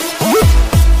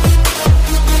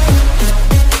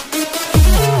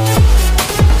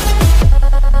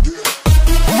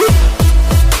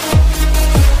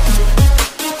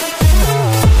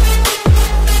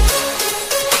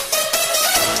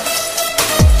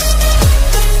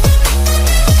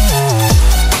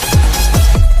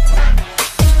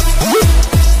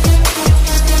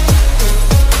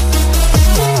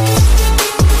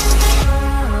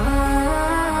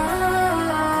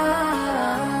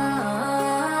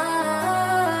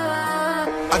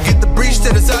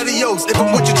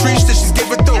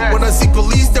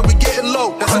 police, then we getting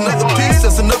low. That's another piece,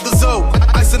 that's another zone.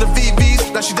 Ice in the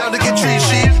VVs, now she down to get tree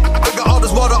sheet. I got all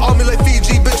this water on me like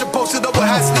Fiji. Bitch, I posted up with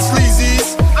hats and the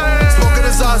sleazies. Smoking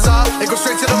a Zaza, it goes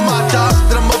straight to the mata.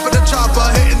 Then I'm up in the chopper,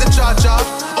 hitting the cha-cha.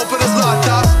 Open as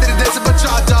lata, then it dance in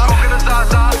bachata. Smoking a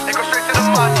Zaza, it goes straight to the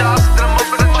mata. Then I'm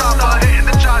up in the chopper, hitting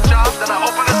the cha-cha. Then I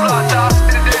open as lata,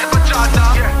 then it dance in bachata.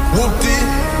 Whoopty,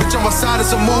 bitch on my side,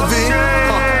 it's a movie.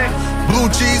 Blue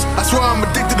cheese, I swear I'm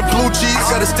addicted to blue cheese.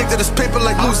 Gotta stick to this paper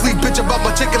like loose leaf. Bitch, I bought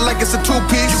my chicken like it's a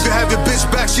two-piece. You can have your bitch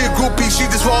back, she a groupie. She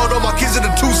just swallowed all my kids in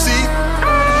a 2-seat.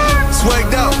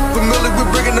 Swagged out, familiar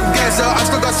with bringing them gas out. I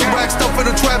still got some rack stuff in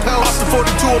the trap house. Off the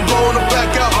 42, I'm blowing them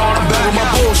back out. I'm back with my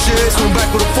bullshit, swing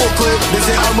back with a full clip. They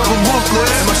say I'm up and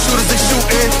ruthless. My shooters, they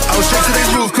shooting. I was straight to they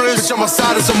roof, Chris. Bitch, on my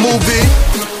side, it's a movie.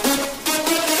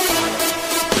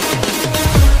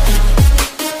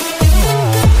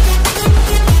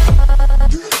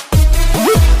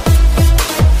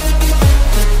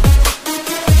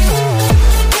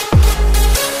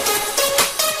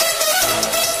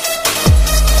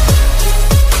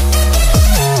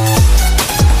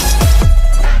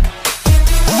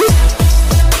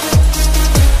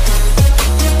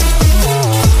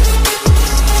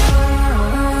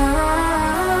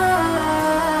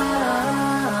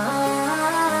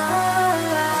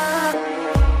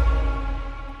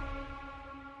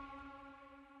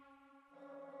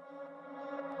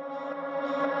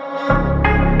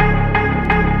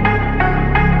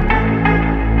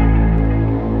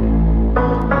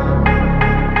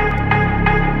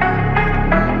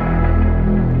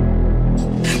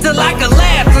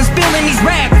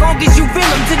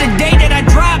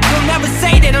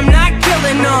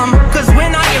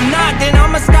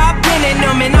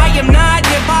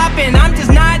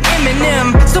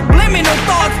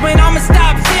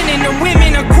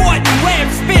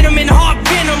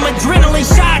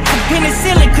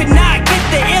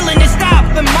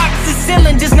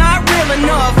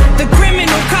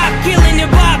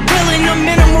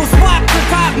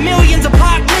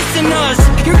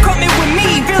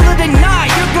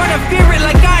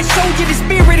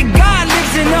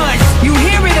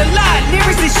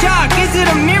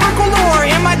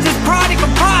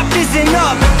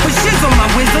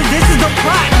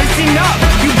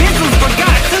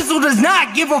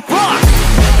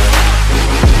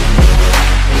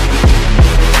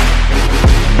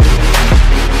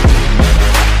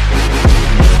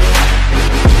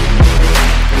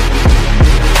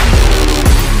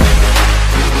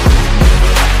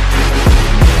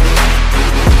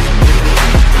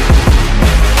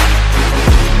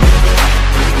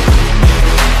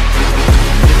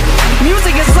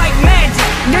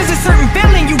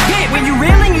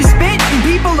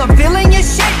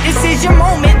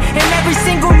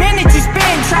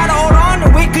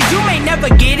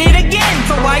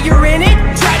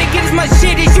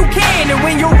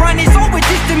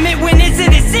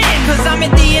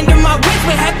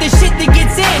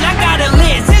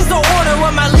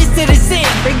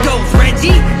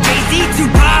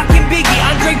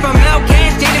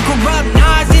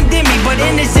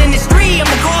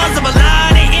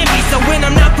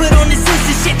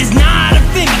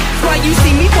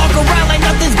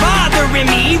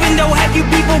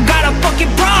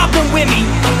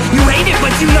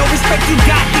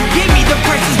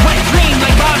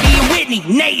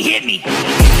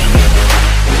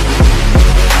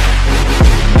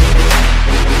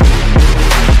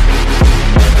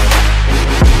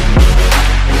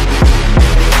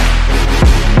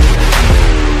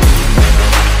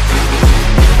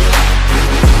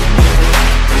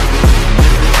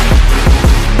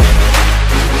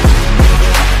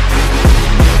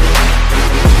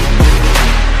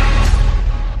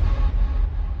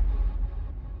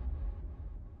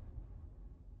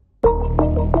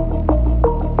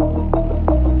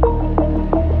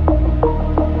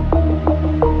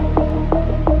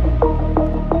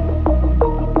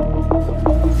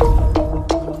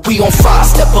 We on fire,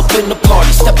 step up in the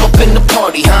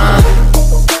party, huh?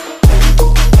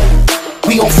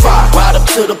 We on fire, ride up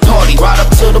to the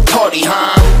party,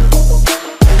 huh?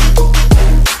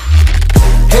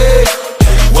 Hey,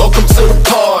 welcome to the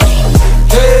party.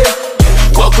 Hey,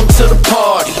 welcome to the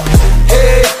party.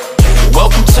 Hey,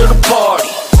 welcome to the party.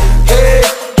 Hey,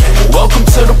 welcome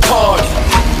to the party.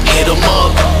 Hit 'em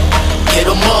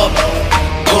up,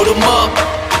 put 'em up.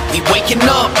 We waking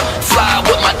up, fly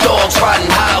with my dogs, riding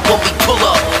high when we pull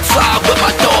up. Fly with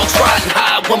my dogs, riding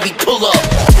high when we pull up.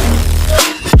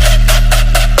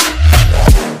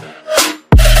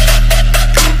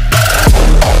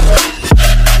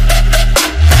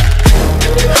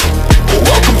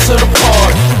 Welcome to the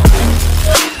party.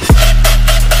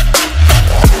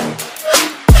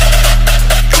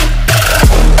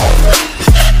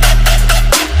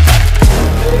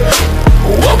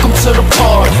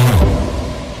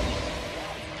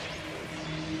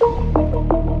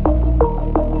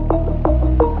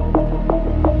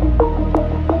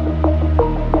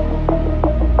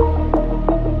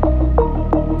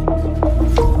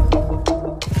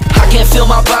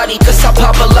 my body, cause I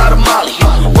pop a lot of molly.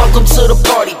 Welcome to the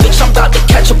party, bitch, I'm about to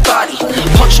catch a body.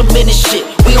 Punch him in his shit,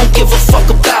 we don't give a fuck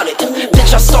about it.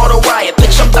 Bitch, I start a riot,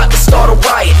 bitch, I'm about to start a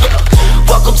riot.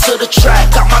 Welcome to the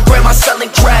track, got my grandma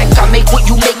selling crack. I make what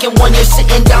you make in 1 year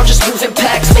sitting down just moving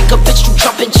packs. Make a bitch do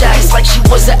jumping jacks like she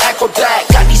was an acrobat.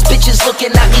 Got these bitches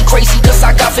looking at me crazy cause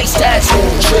I got face tats.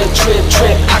 Trip, trip,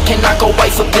 trip, how can I go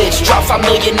wife a bitch? Drop 5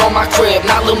 million on my crib,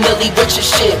 not Lil Millie rich as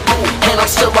shit. And I'm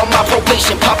still on my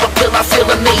probation, pop a pill, I feel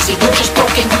amazing. You just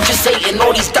broken, you just hating,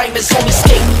 all these diamonds on me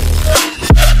skating.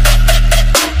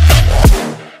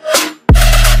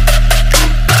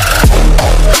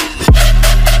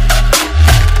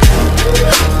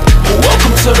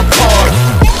 Welcome to the party.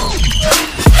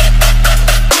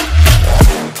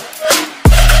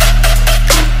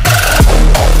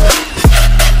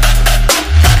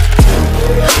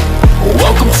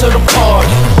 Welcome to the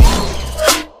party.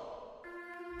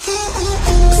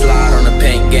 Slide on the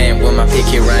paint game with my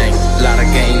picky ring. Lot of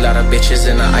game, lot of bitches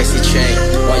in an icy chain.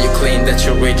 While you claim that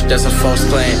you're rich, that's a false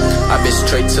claim. I been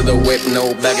straight to the whip,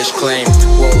 no baggage claim.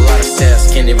 Whoa, a lot of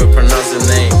stats, can't even pronounce the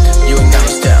name. You ain't got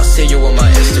no style, see you on my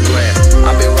Instagram.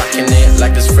 I been rocking it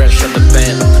like it's fresh from the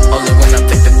band. Only when I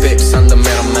take the pics, I'm the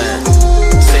middleman.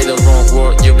 Say the wrong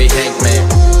word, you be hangman.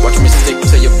 Watch me stick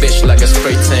to your bitch like a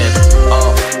spray tan.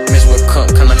 Miss what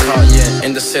cunt, can I call you?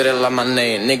 In the city like my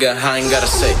name, nigga, I ain't gotta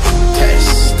say.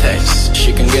 Taste, taste,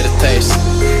 she can get a taste.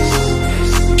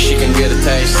 She can get a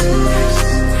taste.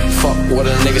 Fuck what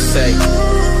a nigga say.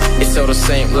 It's all the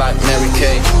same like Mary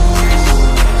Kay.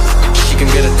 She can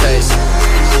get a taste.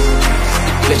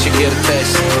 Let you get a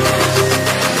taste.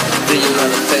 Do you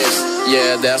love a taste?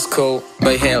 Yeah, that's cool,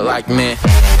 but he ain't like me.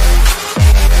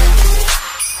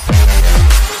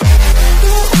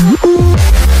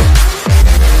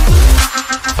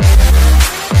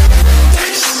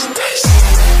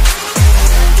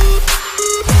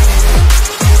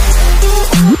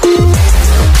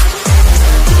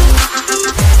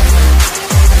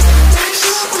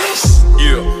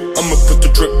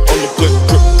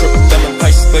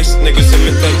 Niggas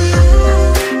imitate.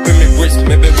 Women wrist,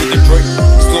 maybe with the Drake.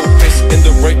 Slow pace in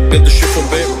the rate, get the shit from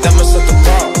bed. Diamonds at the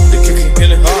bar, the kick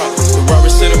hit it hard. The Robbery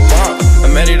set a bar,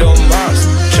 I'm at it on Mars.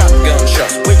 Shotgun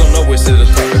shots, we gon' always hit the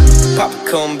target. Pop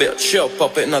come bill, chill,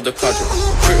 pop it, another quadrant.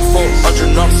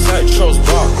 300 on the side, chose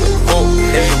bar. Oh,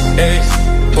 hey,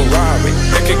 Ferrari.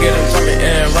 They could get in Tommy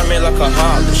and run me like a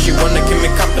Harley. She wanna keep me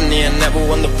company and never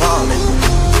won the vomit.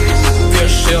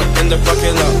 Shit in the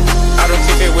parking lot. I don't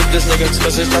kick it with this nigga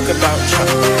cause it's talk about chop.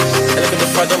 And look at the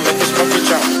fight, don't make this fucking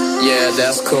chop. Yeah,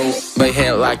 that's cool, but he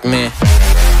ain't like me.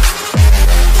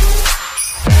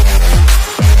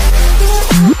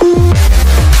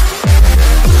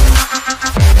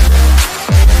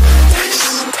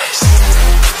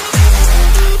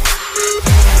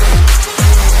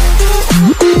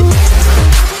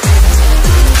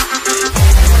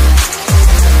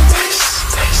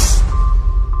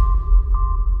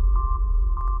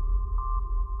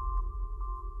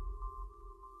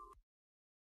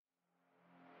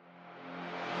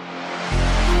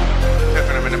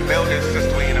 Piffen, I'm in the building,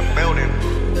 sister, we in the building.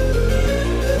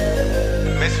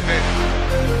 Misfit,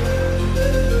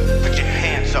 put your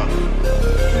hands up.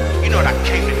 You know what I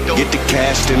came to do. Get the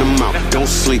cash in the mouth, don't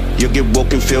sleep. You'll get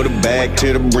woke and fill the bag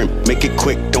to the brim. Make it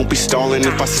quick, don't be stalling.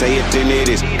 If I say it, then it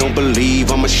is. Don't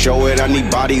believe, I'ma show it. I need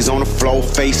bodies on the floor,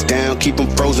 face down. Keep them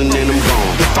frozen and I'm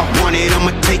gone. If I want it,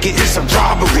 I'ma take it. It's a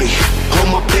robbery. All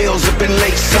my bills have been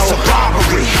late, so it's a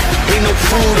robbery. Ain't no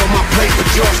food on my plate, but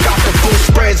yours got the full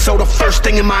spread. So the first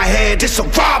thing in my head, it's a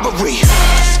robbery.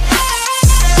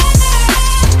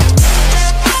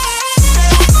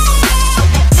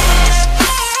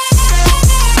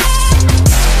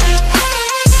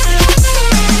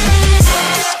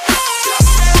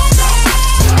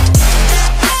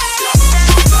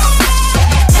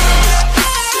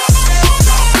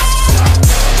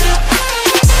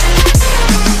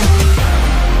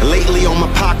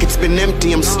 Been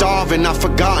empty, I'm starving, I've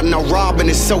forgotten how robbing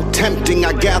is so tempting.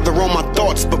 I gather all my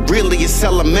thoughts, but really it's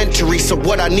elementary. So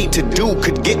what I need to do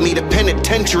could get me to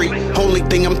penitentiary. Only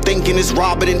thing I'm thinking is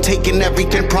robbing and taking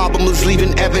everything. Problem is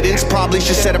leaving evidence, probably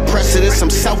should set a precedence. I'm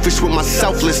selfish with my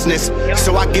selflessness,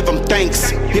 so I give them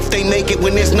thanks. If they make it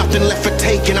when there's nothing left for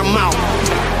taking, I'm out.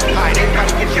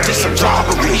 This a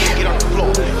robbery.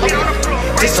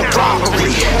 This a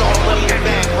robbery.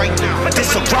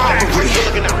 This a robbery.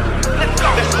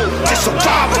 It's a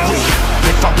robbery.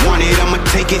 If I want it, I'ma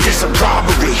take it. It's a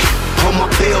robbery. All my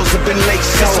bills have been late,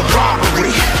 so it's a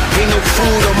robbery. Ain't no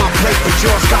food on my plate, but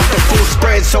yours got the full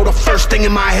spread. So the first thing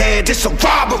in my head, it's a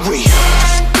robbery.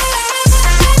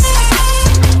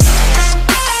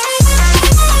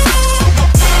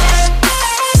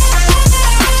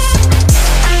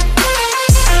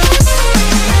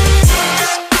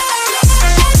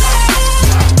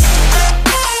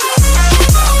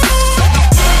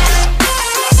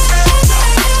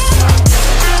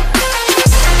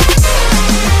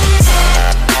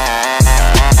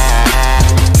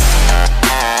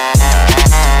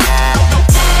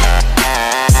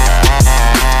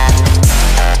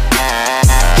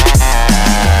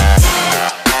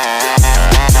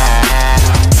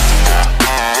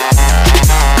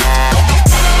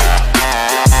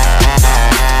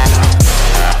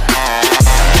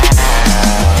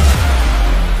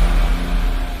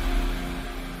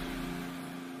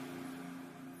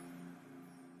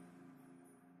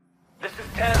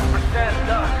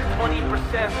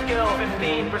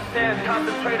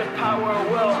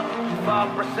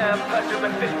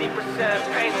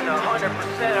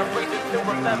 100% of reason to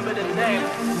remember the name.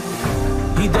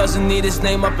 He doesn't need his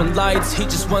name up in lights, he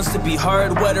just wants to be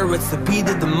heard. Whether it's the beat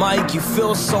of the mic, you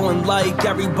feel so unlike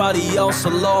everybody else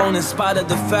alone. In spite of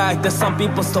the fact that some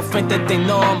people still think that they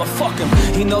know him, fuck him,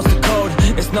 he knows the code.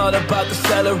 It's not about the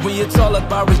salary, it's all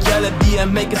about reality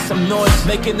and making some noise,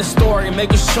 making the story,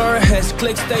 making sure his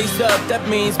click stays up. That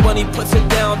means when he puts it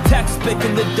down, text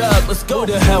picking the dub. Let's go.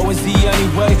 Who the hell is he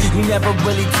anyway? He never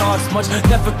really talks much,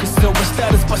 never concealed with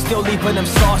status, but still leaving him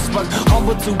sauce-struck.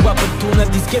 Humble to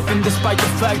opportunities given despite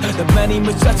the fact that many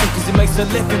reject him cause he makes a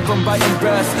living from writing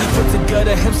brass. Put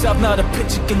together himself, now the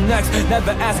picture connects.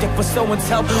 Never asking for someone's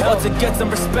help or to get some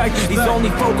respect. He's only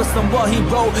focused on what he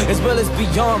wrote, as well as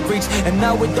beyond reach. And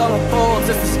now it all unfolds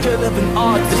as the skill of an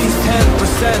artist. He's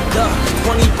 10% luck,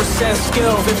 20%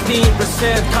 skill,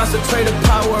 15% concentrated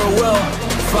power of will,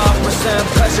 5%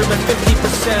 pleasure and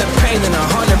 50% pain, and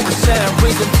 100%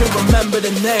 reason to remember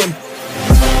the name.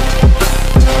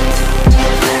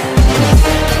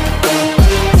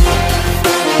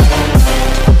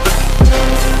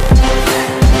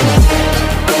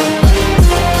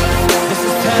 This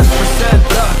is 10%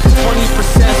 luck,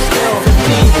 20% skill,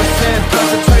 15%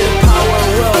 concentrated power of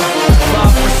will,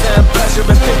 5% pleasure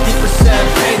and 50%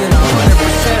 pain, and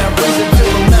 100% reason to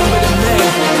remember the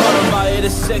name. Caught him by it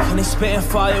is sick and he's spitting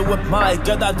fire with my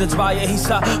God out the dryer. He's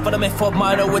hot, but I'm in for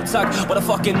minor attack. What a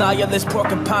fucking nihilist,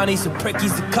 porcupine, he's a prick,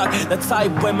 he's a cuck. The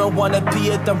type women wanna be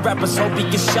it, the rappers hope he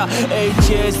gets shot. 8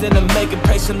 years in the making,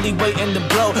 patiently waiting to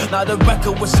blow. Now the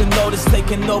record with your notice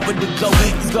taking over the globe.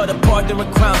 He's got a partner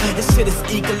in crown, his shit is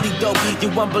equally dope. You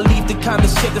won't believe the kind of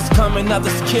shit that's coming out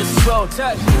this kid's throat.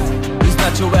 He's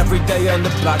not your everyday on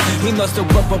the block. He knows the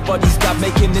rope of what he's got,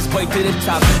 making his way to the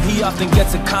top. He often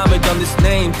gets a comment on this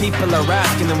name. People are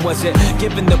asking him, was it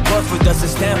given the birth or does it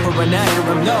stand for an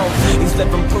acronym? No, he's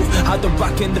living proof how to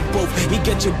rock in the booth. He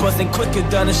gets you buzzing quicker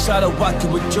than a shot of vodka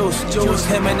with juice.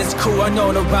 Him and his crew, I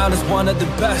know the round is one of the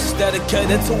best.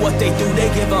 Dedicated to what they do, they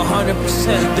give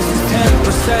 100%. This is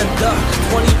 10% luck,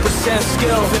 20%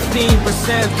 skill,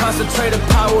 15% concentrated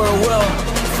power of will,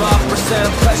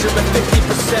 5% pleasure and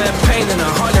 50% pain, and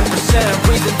 100%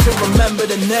 reason to remember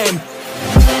the name.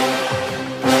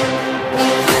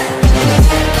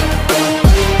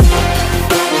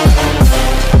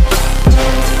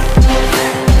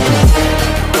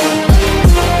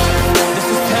 This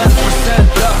is 10%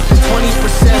 luck,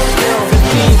 20% skill,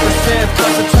 15%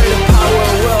 concentrated power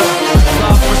of will,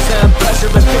 5% pleasure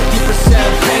and 50%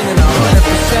 pain, and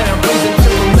 100% reason to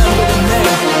remember the name.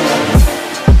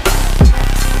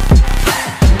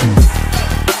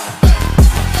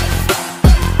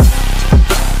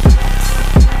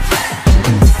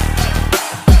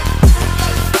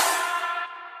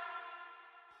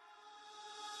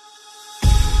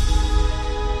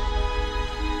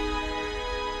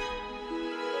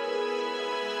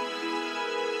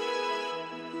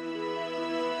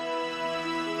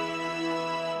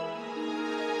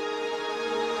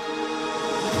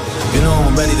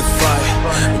 Ready to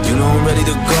fight, you know I'm ready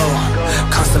to go.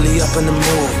 Constantly up in the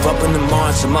move, up in the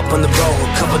march, I'm up on the road.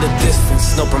 Cover the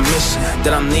distance, no permission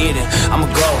that I'm needing. I'ma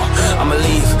go, I'ma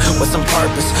leave with some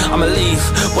purpose. I'ma leave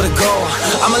with a goal.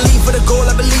 I'ma leave with a goal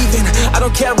I believe in. I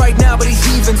don't care right now, but these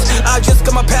heathens. I just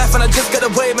got my path and I just got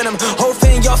a wave, and I'm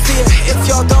hoping y'all see it. If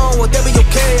y'all don't, well then be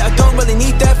okay. I don't really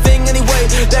need that thing anyway.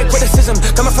 That criticism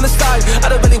coming from the side, I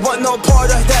don't really want no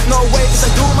part of that, no way. Cause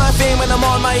I do my thing when I'm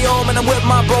on my own, and I'm with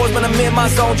my bros when I'm in my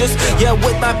zone. Just, yeah,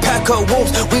 with my pack of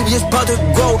wolves, we just about to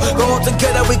grow all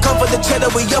together, we come for the cheddar,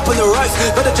 we up in the rise.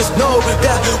 Better just know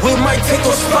that we might take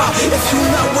a spot if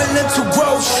you're not willing to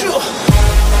grow, sure.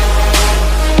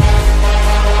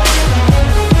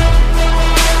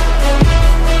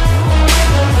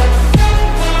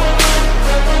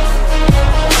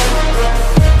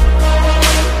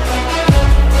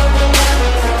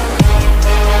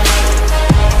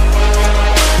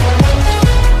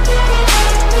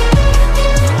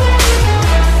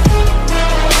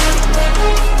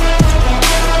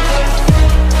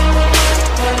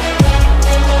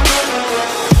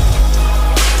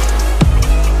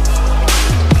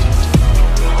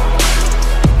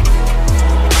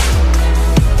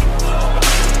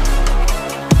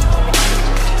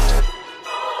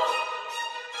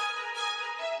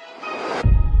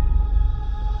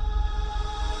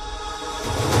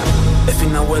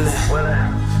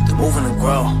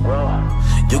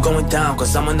 You going down,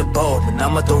 cause I'm on the boat. And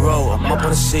I'm at the road, I'm up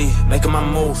on the sea, making my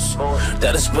moves.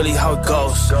 That is really how it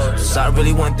goes. Cause I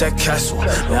really want that castle,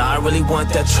 yeah, I really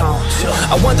want that throne.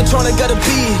 I want the throne I gotta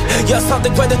be, yeah,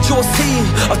 something great that you will see.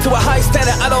 Up to a high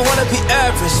standard, I don't wanna be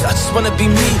average, I just wanna be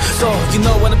me. So, you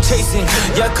know what I'm chasing.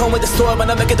 Yeah, I come with the storm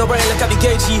and I make it rain like I be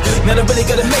Gagey. Man, I really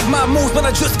gotta make my moves, but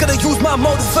I just gotta use my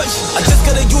motivation. I just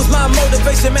gotta use my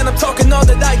motivation, man, I'm talking all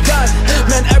that I got.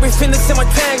 Man, everything that's in my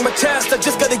tank, my chest, I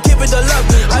just gotta give it a love.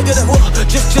 I gotta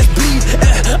just bleed,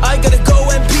 I gotta go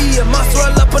and be a monster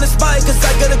all up on the spike, cause I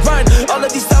gotta grind all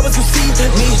of these hours you see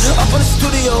me up in the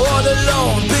studio all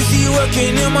alone, busy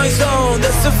working in my zone.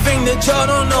 That's the thing that y'all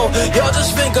don't know. Y'all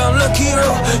just think I'm lucky,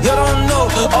 y'all don't know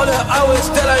all the hours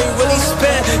that I really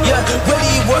spend. Yeah,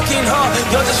 really working hard.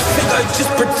 Y'all just think I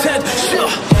just pretend.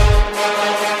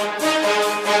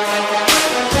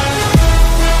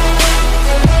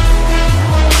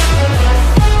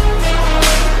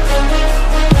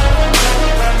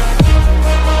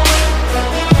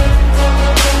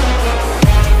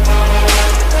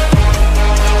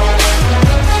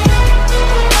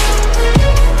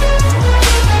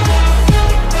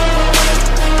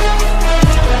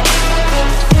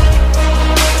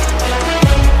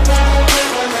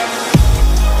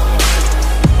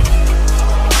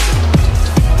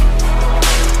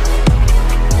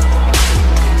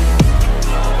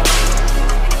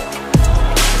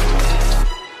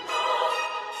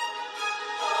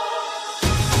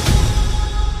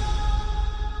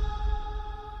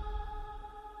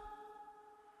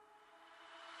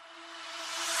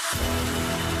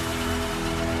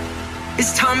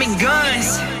 It's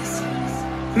Tommygunnz.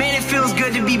 Man, it feels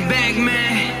good to be back,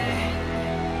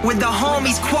 man. With the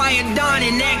homies Choirdon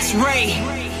and X-Ray.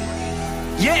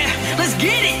 Yeah, let's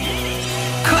get it.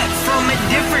 Cut from a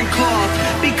different cloth,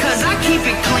 because I keep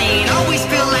it clean. Always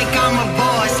feel like I'm a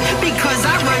boss, because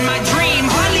I run my dream.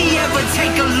 Hardly ever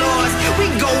take a loss. We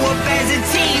go up as a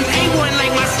team. A1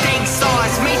 like my steak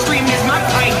sauce. Mainstream is my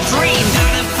pipe dream.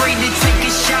 Not afraid to take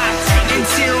a shot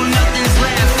until nothing's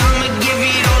left. I'ma give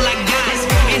it all I got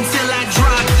until I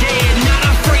drop dead. Not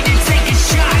afraid to take a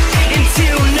shot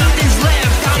until nothing's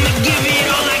left. I'ma give it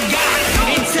all I got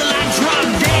until I drop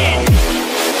dead.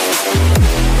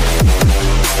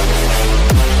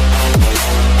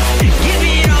 Give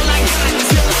it all I got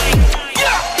till I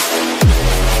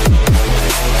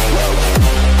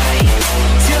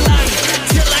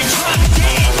till I drop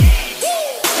dead.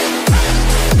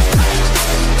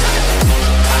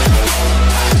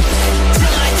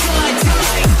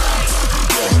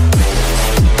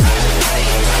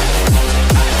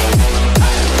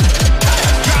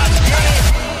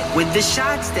 With the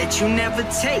shots that you never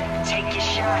take a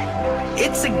shot.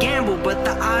 It's a gamble, but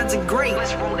the odds are great.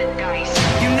 Let's roll the dice.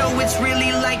 You know it's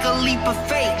really like a leap of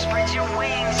faith. Spread your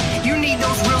wings. You need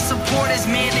those real supporters,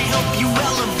 man, to help you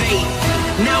elevate.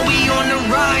 Now we on the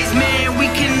rise, man, we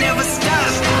can never stop.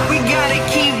 We gotta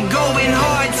keep going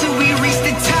hard till we reach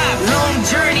the top. Long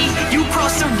journey, you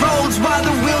cross the roads while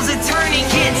the wheels are turning.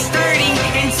 Get sturdy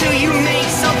until you make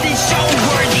something show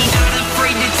worthy. Not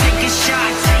afraid to take a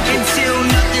shot until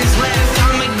nothing's left.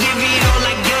 I'ma give it all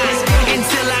I got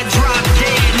until I drop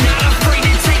dead. Not afraid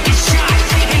to take a shot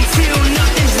until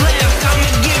nothing's left. I'ma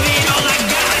give it all I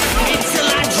got until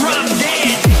I drop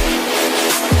dead.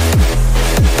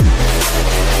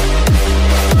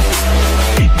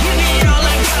 Give it all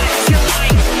I got till I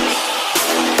drop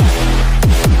dead.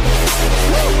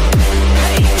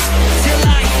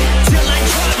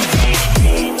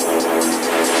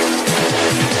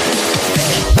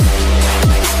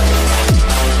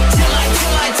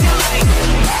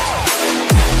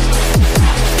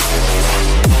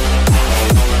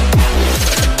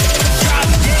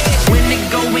 When the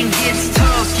going gets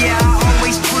tough, yeah, I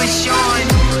always push on.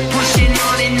 Pushing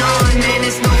on and on, man,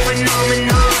 it's no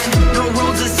phenomenon. No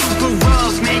roads are super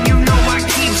rough, man, you know I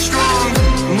keep strong.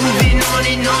 Moving on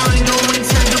and on, going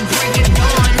till the break of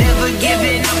dawn. Never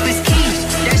giving up is key,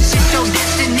 that's just your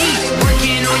destiny.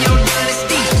 Working on your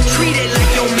dynasty, treat it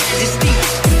like your majesty.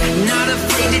 Not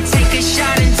afraid to take a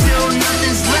shot until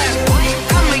nothing's left.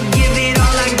 I'ma give it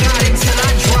all I got until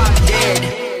I drop dead.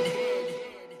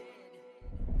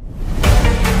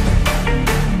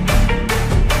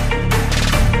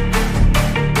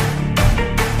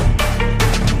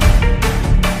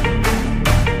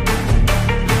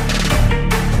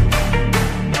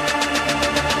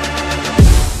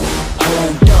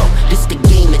 Hold up, this the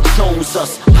game that chose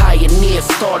us. Pioneer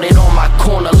started on my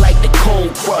corner like the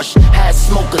cold crush. Had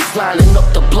smokers lining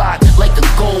up the block like a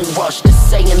gold rush. The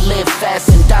saying live fast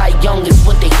and die young is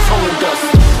what they told us.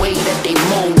 The way that they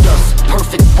mold us,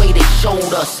 perfect way they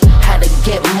showed us how to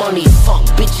get money. Fuck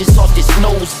bitches off this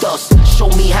nose dust. show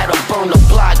me how to burn the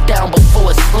block down before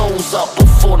it slows up.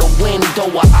 Before the window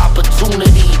of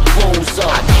opportunity rolls up.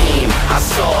 I came, I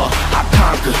saw, I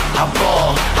conquered, I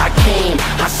ball. I came,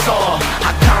 I saw,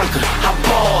 I conquered, I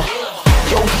ball.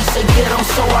 Yo, he said get them,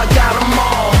 so I got them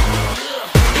all.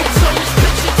 And turn this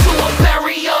bitch into a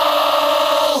burial.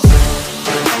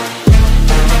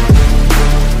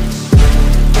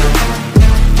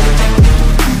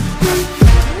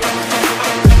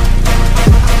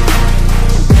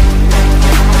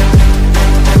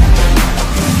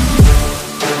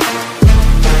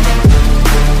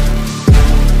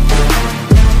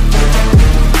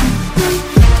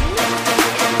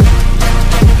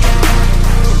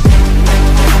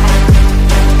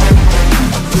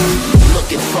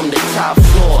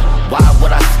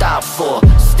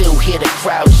 Still hear the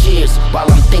crowd cheers while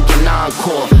I'm thinking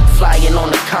encore. Flying on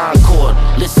the Concorde,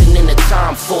 listening to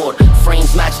Tom Ford.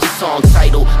 Frames match the song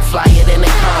title, flyer than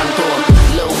a condor.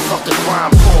 Little fucker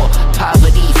grind poor,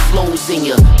 poverty flows in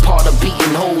ya. Part of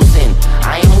beating holes in.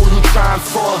 I ain't who you trying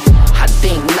for, I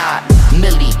think not.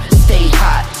 Millie, stay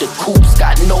hot, the coops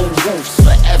got no roofs.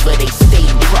 Forever they stay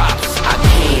drops. I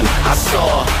came, I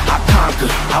saw, I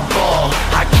conquered, I ball.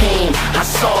 I came, I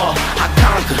saw, I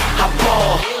conquered, I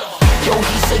ball. Yo,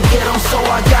 he said get them, so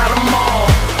I got them all.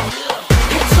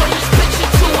 And turn this bitch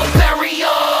into a burial.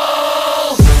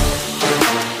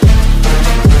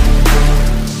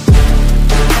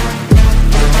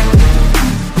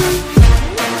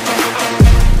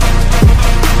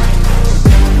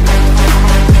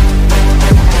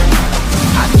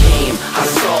 I came, I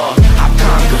saw, I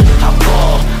conquered, I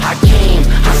ball. I came,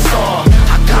 I saw,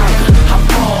 I conquered, I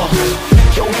ball.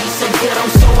 Yo, he said get them,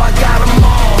 so I got them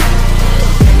all.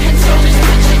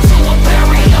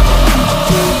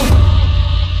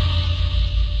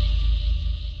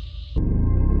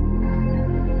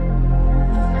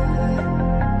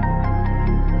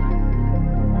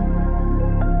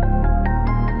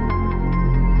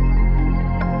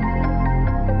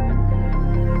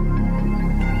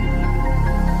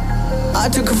 I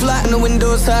took a flight on the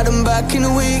windows, had them back in a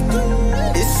week.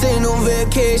 This ain't no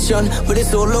vacation, but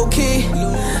it's all low-key.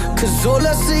 Cause all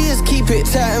I see is keep it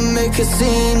tight and make a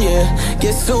scene, yeah.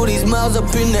 Guess all these miles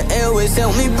up in the airways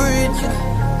help me breathe.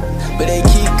 But they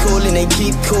keep calling,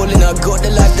 I got the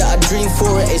life that I dream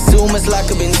for it. It's almost like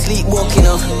I've been sleepwalking,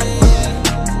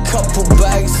 Couple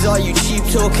bags, are you cheap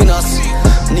talking us?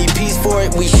 Need peace for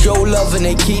it, we show love and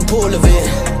they keep all of it.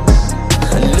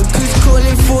 And look who's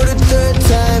calling for the third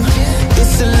time.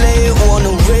 It's a late one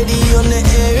already on the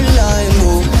airline.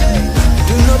 Whoa.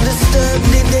 Do not disturb,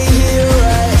 did they hear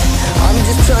right? I'm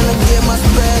just trying to get my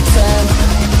spare time.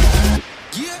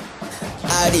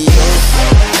 Adios.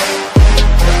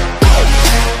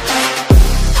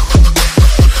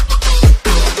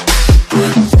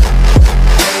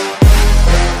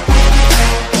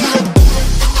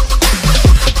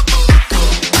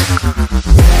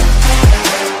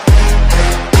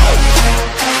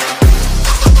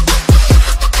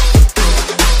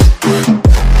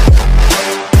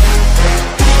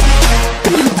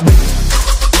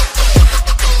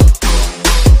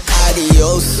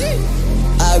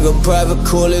 Private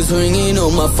callers ringing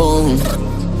on my phone.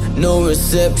 No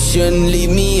reception, leave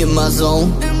me in my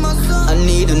zone. I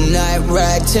need a night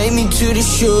ride, take me to the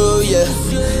show, yeah.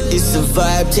 It's a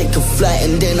vibe, take a flight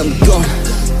and then I'm gone.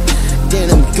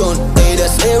 Hey,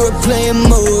 that's aeroplane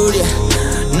mode, yeah.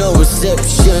 No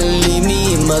reception, leave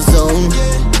me in my zone.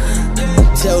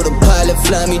 Tell the pilot,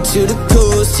 fly me to the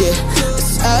coast, yeah.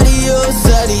 It's adios,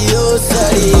 adios,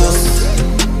 adios.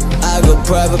 I got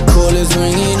private callers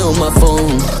ringing on my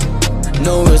phone.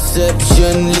 No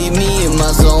reception, leave me in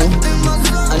my zone.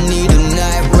 I need a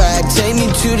night ride, take me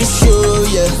to the show,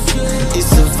 yeah.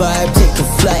 It's a vibe, take a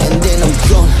flight and then I'm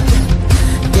gone.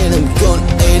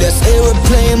 Hey, that's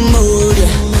aeroplane mode,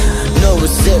 yeah. No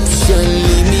reception,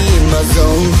 leave me in my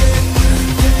zone.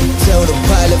 Tell the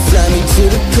pilot, fly me to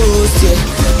the coast, yeah.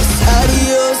 It's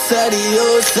adios,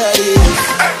 adios,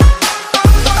 adios.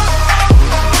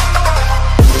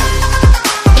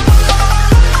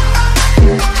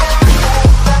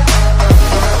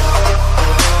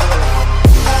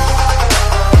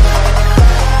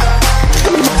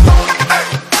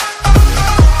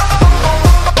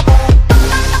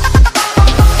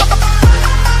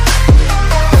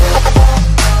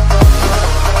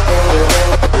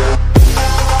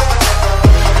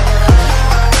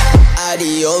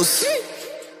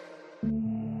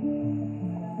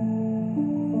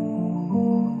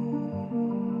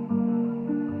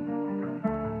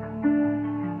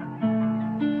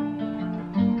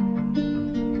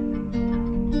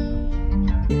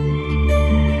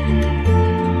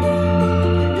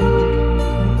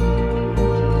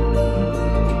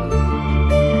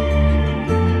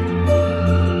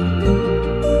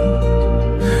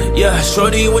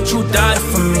 Shorty, would you die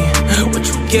for me? Would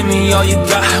you give me all you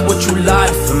got? Would you lie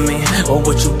for me? Or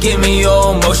would you give me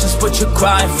your emotions but you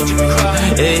cry for me?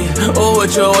 Hey, or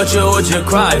would you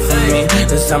cry for me?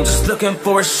 Cause I'm just looking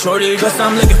for a shorty. Cause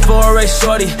I'm looking for a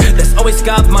shorty that's always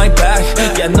got my back.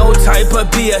 Yeah, no type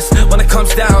of BS when it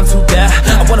comes down to that.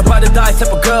 I wanna ride or die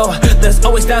type of girl that's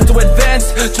always down to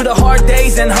advance to the hard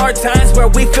days and hard times where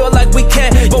we feel like we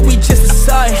can't, but we just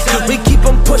decide. We keep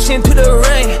on pushing to the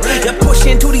rain, yeah,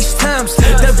 pushing to these times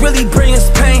that really bring us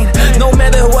pain. No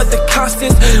matter what the cost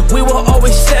is, we will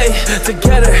always stay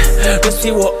together. Cause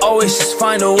we will always just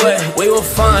find a way. We will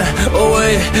find a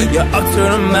way. Yeah, up to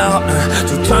the mountain,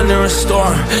 through thunder and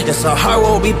storm. Yes, our heart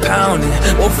will be pounding.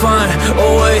 We'll find a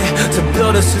way to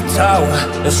build us a tower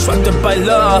that's surrounded by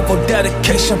love or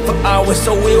dedication for hours.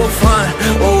 So we will find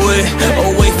a way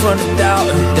away from the doubt.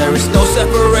 There is no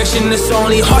separation, it's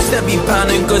only hearts that be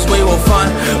pounding. Cause we will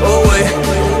find a way.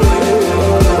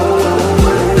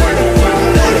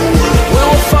 We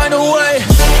will find a way.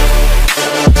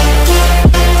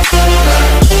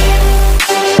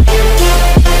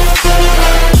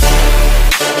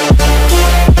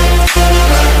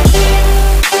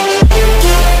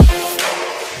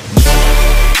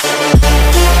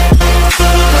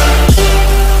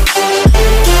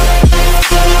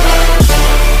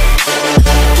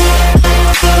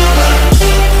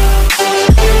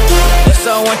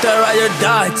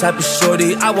 Die type of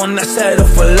shorty, I will not settle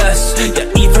for less. Yeah,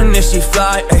 even if she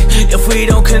fly, ay, if we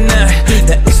don't connect,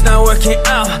 that it's not working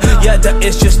out. Yeah, that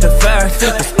is just a fact.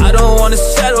 Cause I don't wanna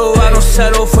settle, I don't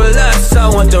settle for less. I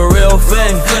want the real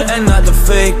thing and not the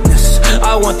fakeness.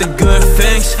 I want the good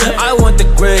things, I want the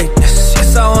greatness.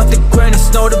 Yes, I want the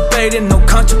greatness, no debating, no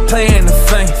contemplating the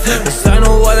fame. Cause I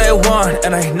know what I want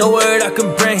and I know what I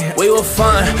can bring. We will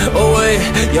find a way,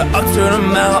 yeah, up to the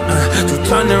mountain, through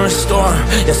thunder and storm.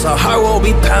 Yes, our heart will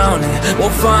be pounding. We'll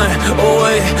find a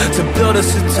way to build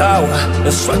us a tower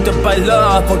that's surrounded by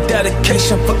love or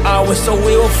dedication for hours. So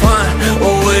we will find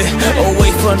a way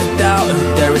away from the doubt.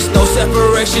 There is no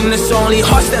separation, it's only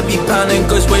hearts that be pounding.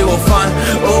 Cause we will find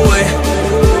a way.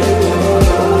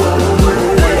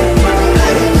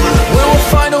 We will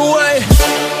find a way.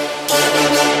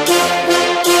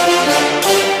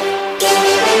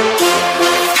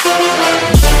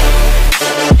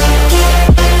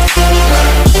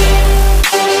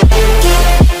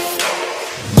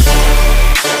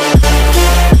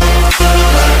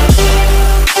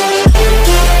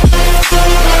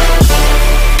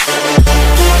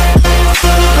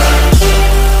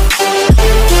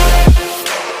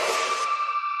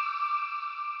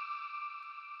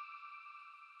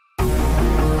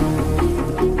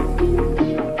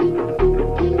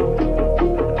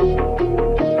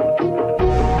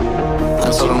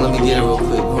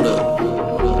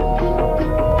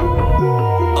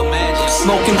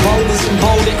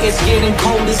 It's getting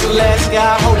cold as Alaska.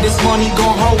 I hope this money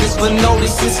gon' hold us, but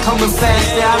notice it's coming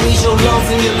faster. I need your love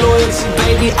and your loyalty,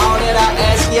 baby, all that I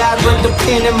ask. Yeah, I grip the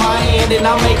pen in my hand and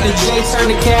I make the J turn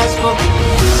to Casper.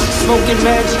 Smoking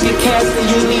magic and casting,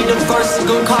 you need a verse, it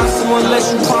gon' cost you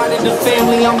unless you part of the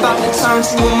family. I'm about to turn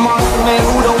to a monster, man,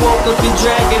 who done woke up and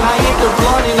dragging. I hit the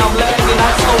blunt and I'm lagging,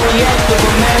 I so reactive.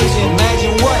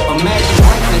 Imagine what? Imagine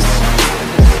greatness.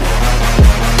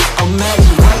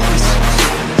 Imagine greatness.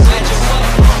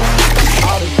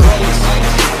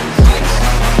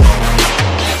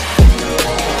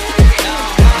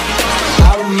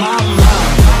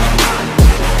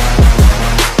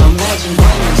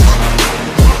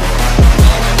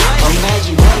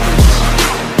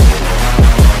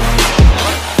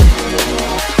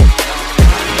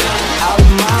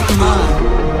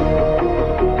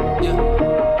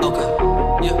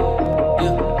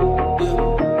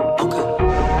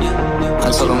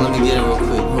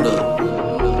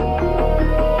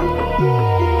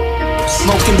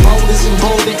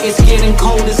 It's getting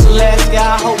cold as Alaska.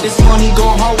 I hope this money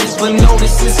gon' hold us, but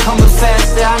notice it's coming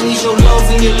faster. I need your love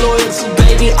and your loyalty,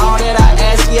 baby, all that I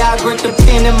ask. Yeah, I grip the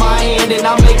pen in my hand and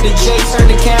I make the J turn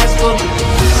to Casper.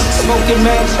 Smoking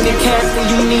magic and casting,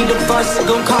 you need a verse, it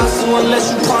gon' cost you unless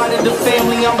you part of the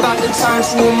family. I'm about to turn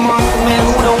to a monster, man,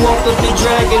 who done woke up the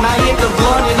dragon. I hit the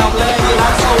blunt and I'm lagging, I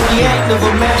so reactive.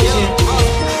 Imagine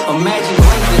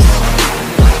greatness.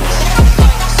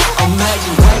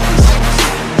 Imagine greatness.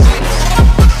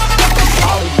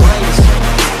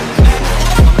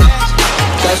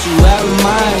 Got you out of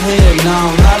my head, now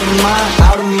I'm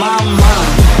out of my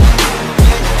mind.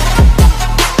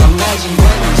 Imagine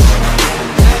greatness.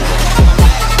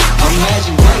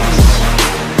 Imagine greatness.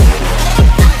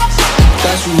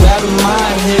 Got you out of my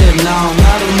head, now I'm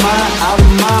out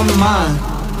of my mind.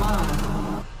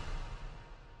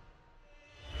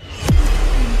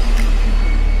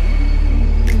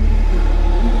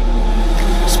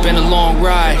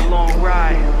 long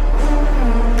ride.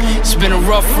 It's been a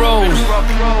rough road.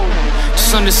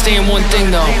 Just understand one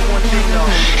thing though,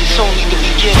 it's only the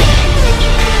beginning.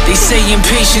 They say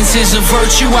impatience is a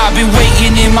virtue. I've been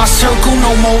waiting in my circle.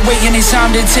 No more waiting, it's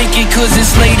time to take it, cause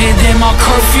it's later than my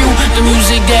curfew. The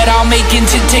music that I'm making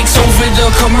takes over the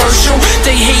commercial.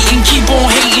 They hate and keep on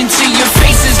hating till your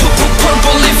face is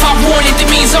purple. If I want it, that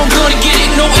means I'm gonna get it.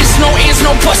 No ifs, no ands,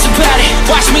 no buts about it.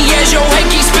 Watch me as your head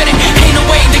keeps spinning. Ain't no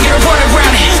way to get a run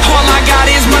around it. All I got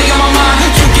is money on my mind.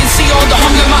 You can see all the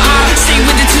hunger in my eye. Stay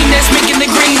with the team that's making the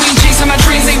green. We chasing our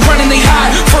dreams, they running, they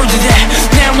hide. Further that,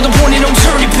 now with the point and no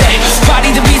turning back.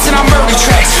 Body the beats and I murder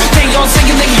tracks. They all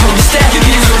saying they heard the stat. It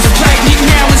deserves a plaque.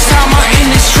 Now it's time I end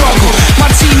this struggle. My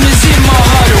team is in my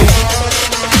huddle.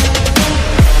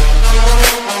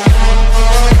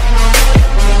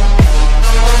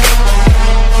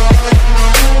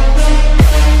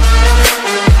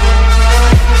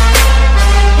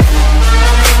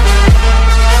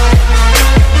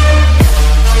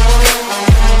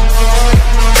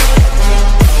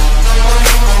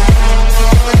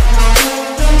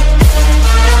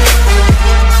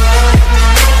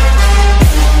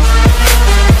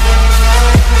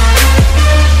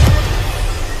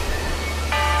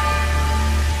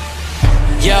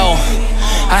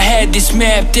 This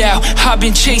mapped out, I've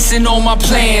been chasing all my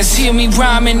plans. Hear me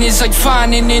rhyming, it's like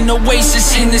finding an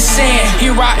oasis in the sand.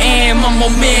 Here I am, I'm a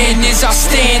man as I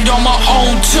stand on my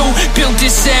own too. Built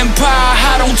this empire,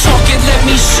 I don't talk it, let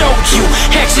me show you.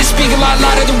 Actions speak a lot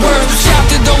of the words. Shout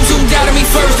to those who doubted me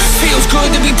first. Feels good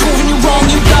to be proving you wrong.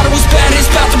 You thought it was bad, it's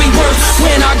about to be worse.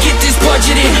 When I get this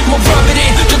budget in, I'ma rub it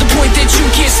in to the point that you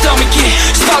can't stomach it.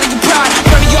 Swallow your pride,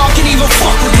 none of y'all can even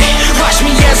fuck with it. Watch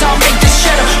me as I make this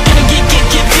cheddar. Gonna get big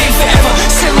forever.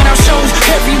 Selling out shows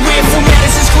everywhere, from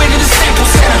Madison Square to the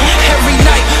Staples Center. Every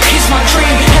night, it's my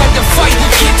dream. Had to fight to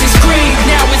get this green.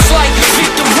 Now it's like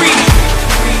victory.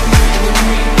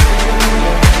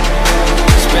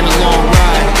 It's been a long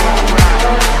ride.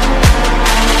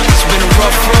 It's been a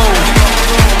rough road.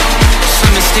 Just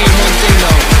understand one thing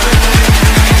though.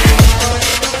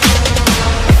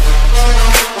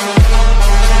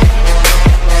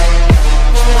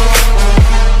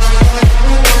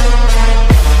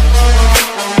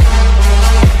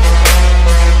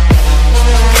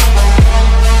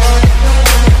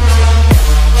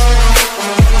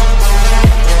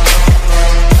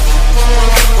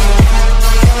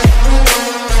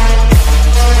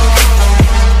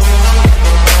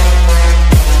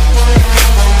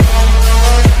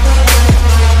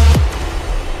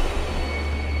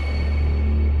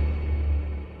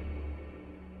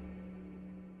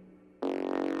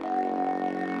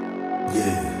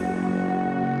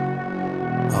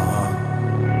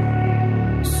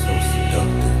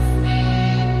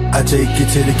 I take you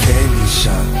to the candy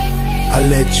shop. I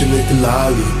let you lick the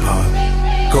lollipop.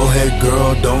 Go ahead,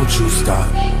 girl, don't you stop.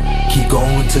 Keep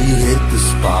going till you hit the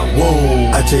spot.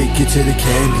 Whoa, I take you to the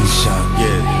candy shop.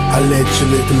 Yeah, I let you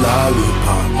lick the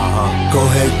lollipop. Go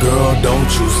ahead, girl,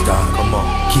 don't you stop. Come on,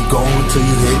 keep going till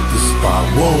you hit the spot.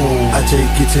 Whoa, I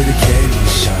take you to the candy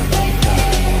shop.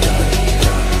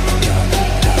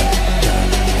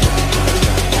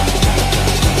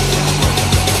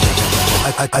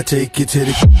 I take you to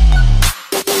the.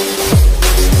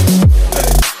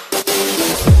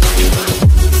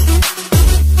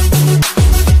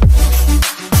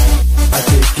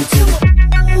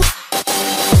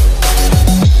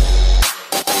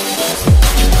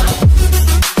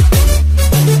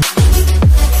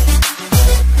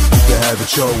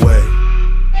 Your way.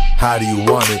 How do you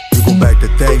want it? You gon' back the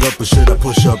thing up or should I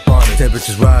push up on it?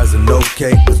 Temperatures rising,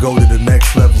 okay, let's go to the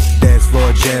next level. Dance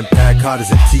floor jam-packed, hot as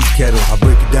a tea kettle. I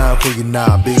break it down for you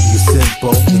now, baby, it's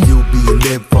simple. And you be an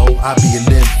info, I be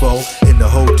an info. In the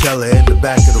hotel or in the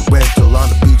back of the rental, on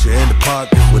the beach or in the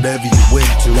park, whatever you went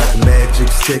to. Got the magic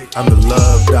stick, I'm the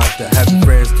love doctor. Happy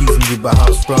friends teasing you about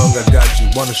how strong I got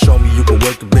you. Wanna show me you can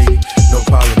work it, baby? No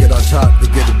problem, get on top to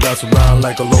get it bounce around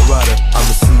like a low rider. I'm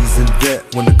a seasoned vet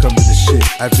when it comes to the shit.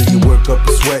 After you work up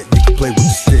a sweat, you can play with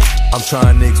the stick. I'm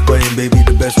trying to explain, baby,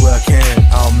 the best way I can.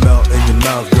 I'll melt in your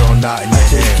mouth, girl, not in your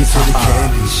hand. I take you to the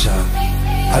candy shop.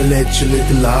 I let you lick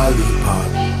the lollipop.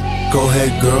 Go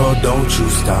ahead, girl, don't you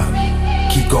stop.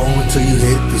 Keep going till you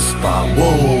hit the spot.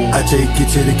 Whoa, I take you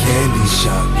to the candy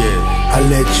shop. Yeah, I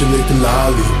let you lick the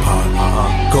lollipop.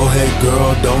 Go ahead,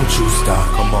 girl, don't you stop.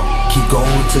 Come on, keep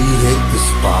going till you hit the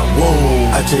spot.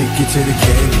 Whoa, I take you to the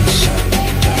candy shop.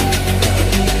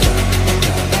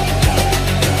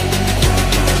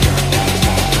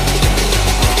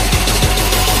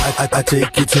 I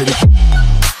take you to the.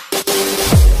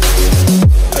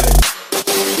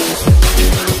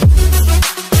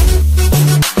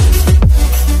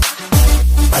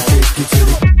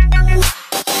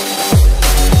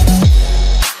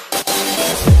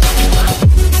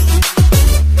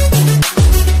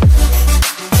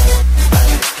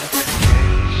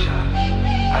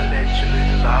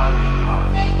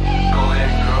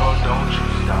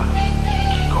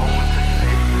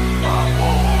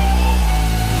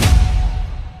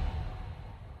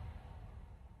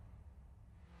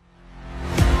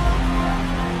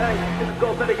 Hey, you can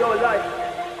go better your life.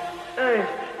 Hey,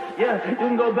 yeah, you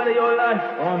can go better your life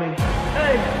on me.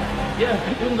 Hey, yeah,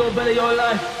 you can go better your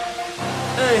life.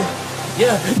 Hey,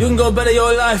 yeah, you can go better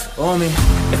your life on me.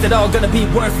 Is it all gonna be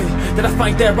worth it? Did I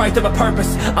find that right of a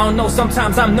purpose? I don't know,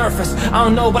 sometimes I'm nervous. I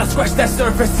don't know, but I scratch that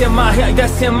surface in my head,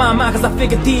 that's in my mind, cause I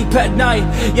figure deep at night.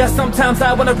 Yeah, sometimes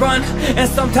I wanna run, and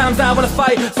sometimes I wanna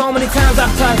fight. So many times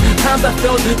I've tried, times I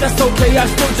failed, that's okay, I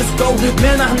still just go.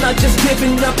 Man, I'm not just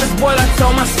giving up, it's what I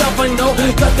tell myself I know.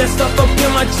 Got that stuff up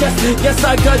in my chest, yes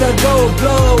I gotta go.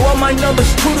 Blow all my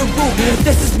numbers to the roof,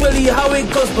 this is really how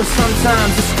it goes. But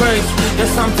sometimes it's crazy,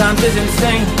 yeah, sometimes it's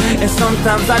insane. And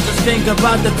sometimes I just think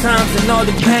about the times and all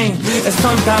the pain. And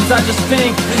sometimes I just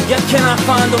think, yeah, can I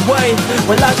find a way?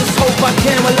 Well, I just hope I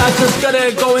can. Well, I just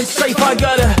gotta go and strafe, I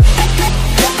gotta.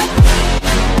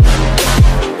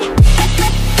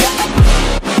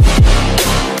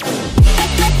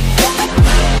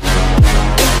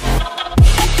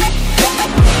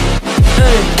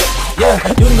 Hey, yeah,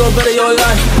 you can go better your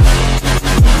life.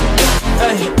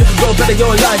 Hey, you can go better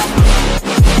your life.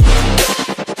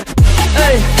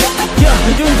 Hey, yeah,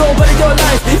 you can go better your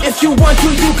life. If you want to,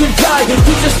 you can try.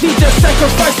 You just need to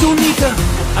sacrifice, you need to.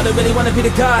 I don't really wanna be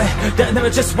the guy that never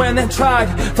just went and tried.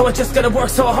 So I just gotta work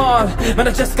so hard, man,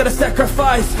 I just gotta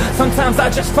sacrifice. Sometimes I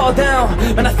just fall down,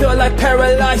 man, I feel like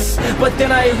paralyzed. But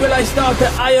then I realized, dog,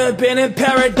 that I have been in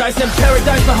paradise. In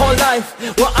paradise my whole life,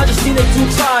 well, I just needed to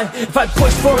try. If I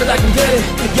push forward, I can get it.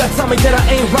 Yeah, tell me that I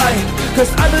ain't right,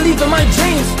 cause I believe in my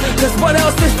dreams. Cause what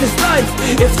else is this life?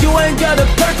 If you ain't got a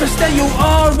purpose, then you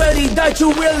already died.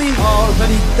 You really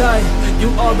already died. You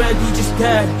already just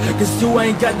dead. Cause you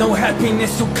ain't got no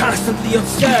happiness, you constantly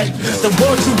upset. The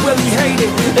world, you really hate it,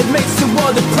 it makes you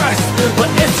all depressed. But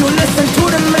if you listen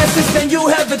to the message, then you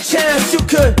have a chance. You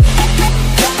could.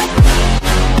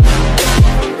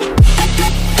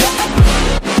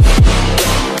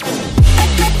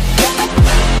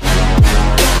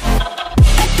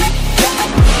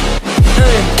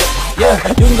 Hey, yeah,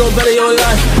 you can go better your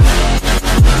life.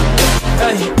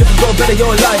 Hey, you can go better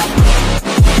your life.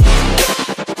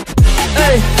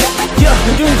 Hey, yeah,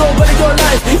 you can go better your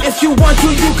life. If you want to,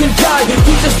 you can try.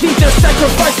 You just need to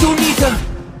sacrifice, you need to.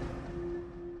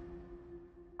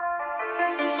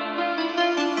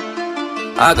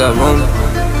 I got room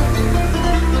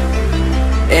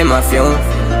in my fume.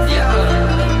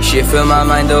 She fill my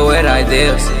mind though with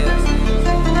ideas.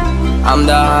 I'm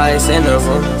the highest in the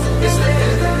room.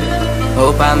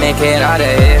 Hope I make it out of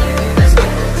here.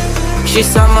 She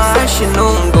saw my eyes, she knew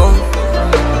I'm gone.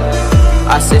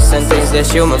 I said some things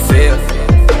that you might feel.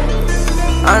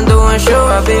 I'm doing sure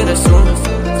I'll be the soon.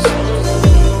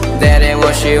 That ain't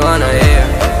what she wanna hear.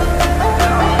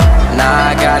 Now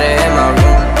I got it in my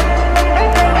room.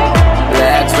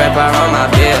 Legs wrap around my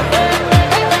beard.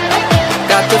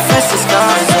 Got the fastest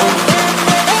cars on.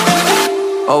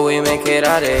 Oh, we make it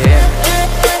out of here.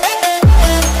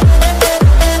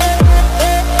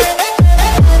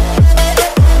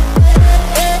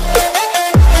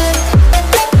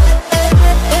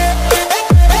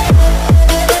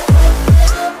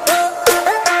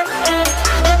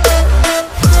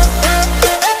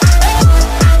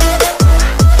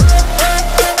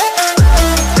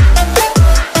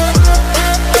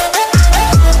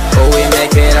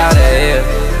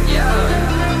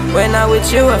 When I'm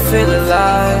with you, I feel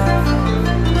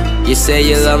alive. You say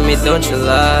you love me, don't you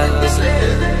lie?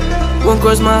 Won't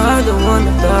cross my heart, don't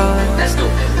wanna die.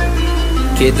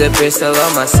 Keep the pistol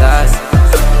on my side.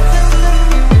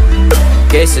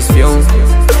 Case is fume.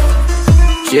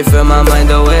 She fill my mind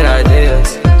though with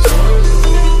ideas.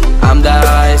 I'm the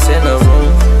highest in the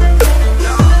room.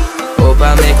 Hope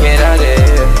I make it out of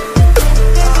here.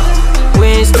 We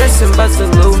ain't stressing but the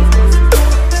loot.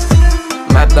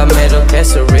 My metal,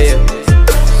 that's a real.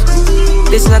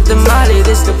 This not the molly,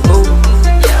 this the boo.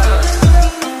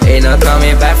 Ain't no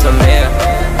coming back from here.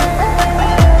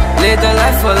 Live the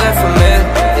life for life from here.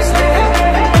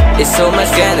 It's so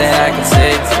much gain that I can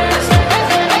say.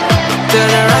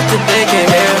 Turn around to take it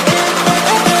here.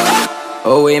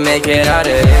 Oh, we make it out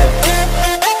of here.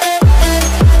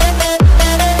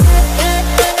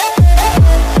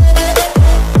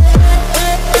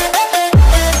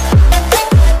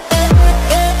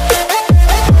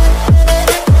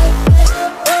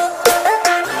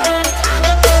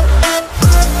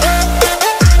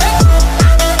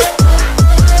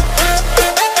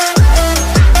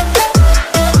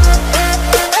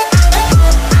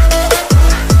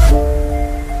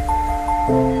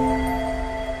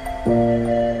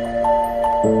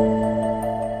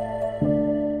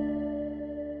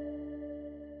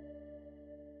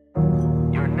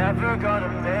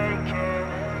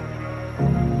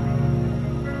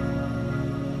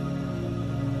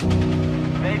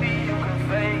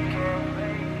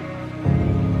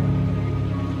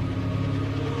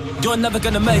 You're never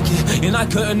gonna make it, you're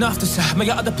not good enough to say. Many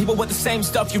other people with the same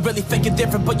stuff, you really think you're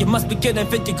different, but you must begin and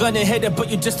think you're gonna hit it, but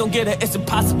you just don't get it. It's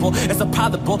impossible, it's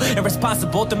improbable,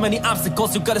 irresponsible. Too many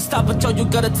obstacles, you gotta stop it, yo, you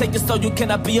gotta take it slow. You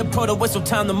cannot be a pro to waste your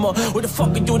time no more. Who the fuck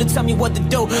are you to tell me what to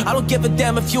do? I don't give a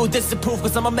damn if you disapprove,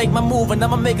 cause I'ma make my move and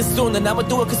I'ma make it soon. And I'ma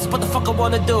do it cause it's what the fuck I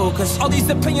wanna do. Cause all these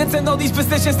opinions and all these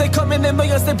positions, they come in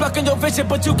millions, they blocking your vision,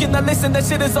 but you cannot listen, that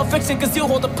shit is all fiction, cause you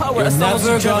hold the power. You're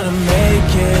never gonna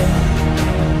make it.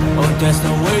 Oh, there's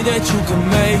no way that you can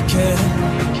make it.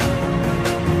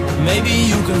 Maybe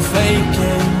you can fake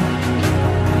it,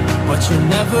 but you're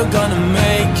never gonna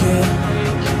make it.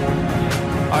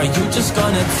 Are you just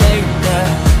gonna take that?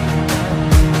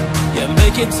 Yeah,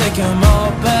 make it, take them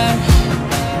all back.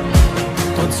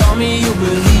 Don't tell me you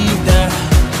believe that.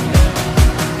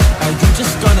 Are you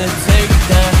just gonna take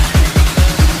that?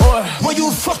 Or will you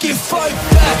fucking fight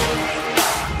back?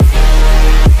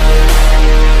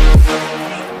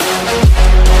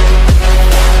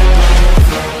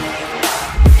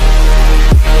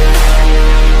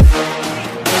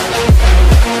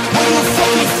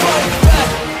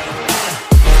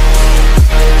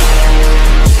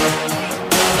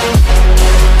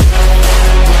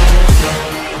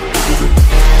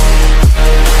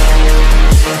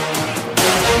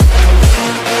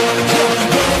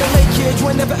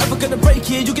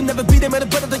 You can never be them and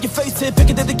better than you face it. Pick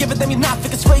it, they give it, then you're not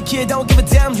fake, it's fake, kid. Don't give a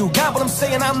damn, you got what I'm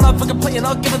saying. I'm not fucking playing,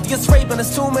 I'll give it to you straight, man.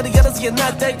 There's too many others, you're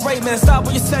not that great, man. Stop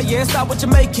what you're saying, stop what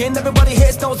you're making. Everybody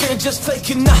hears, knows you're just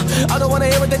faking. Nah, I don't wanna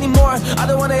hear it anymore, I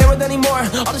don't wanna hear it anymore.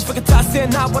 All this fucking toss in,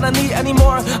 not what I need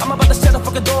anymore. I'm about to shut the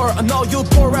fucking door. I know you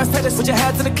poor ass haters, put your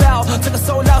heads in the cloud. Take it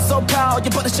so loud, so proud.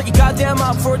 You better shut your goddamn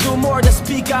mouth before do more than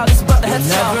speak out. It's about to head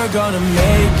south. You're never gonna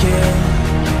make it.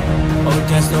 Oh,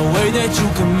 there's no way that you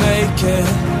can make it.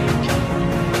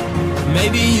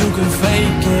 Maybe you can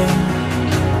fake it,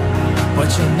 but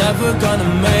you're never gonna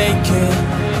make it.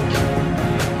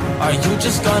 Are you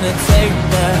just gonna take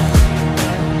that?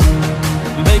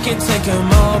 Make it, take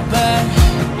them all back.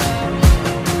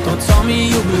 Don't tell me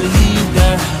you believe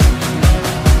that.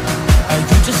 Are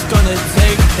you just gonna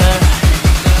take that?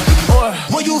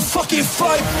 Or will you fucking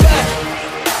fight back?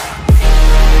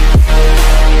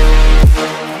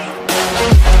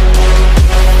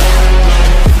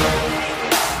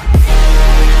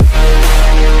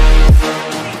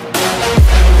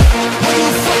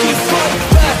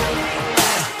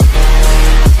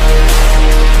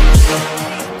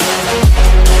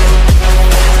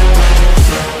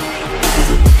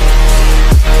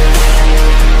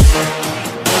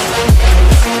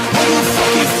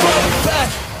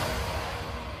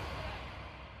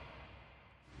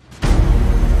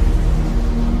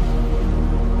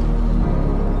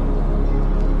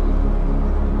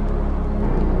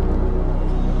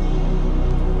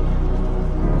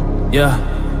 Yeah.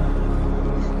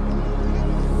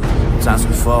 Sometimes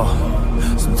we fall,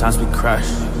 sometimes we crash,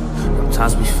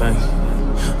 sometimes we think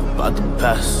about the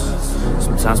best.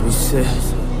 Sometimes we sit,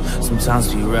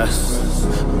 sometimes we rest.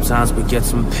 Sometimes we get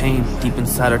some pain deep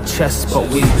inside our chest, but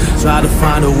we try to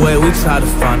find a way, we try to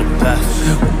find the best.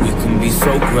 We can be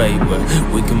so great, but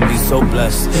we can be so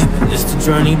blessed. And it's the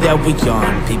journey that we on.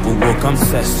 People will come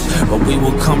test, but we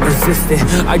will come resistant.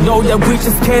 I know that we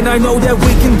just can, I know that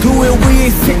we can do it. We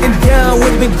ain't sitting down,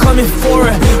 we've been coming for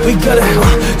it. We gotta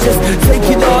just take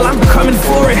it all, I'm coming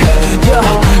for it. Yeah,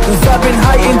 cause I've been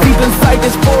hiding deep inside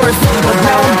this forest, but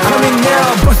now I'm coming now,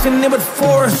 busting in with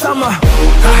force. I'ma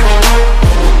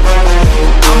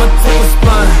take a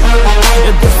spine.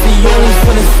 Yeah, that's the only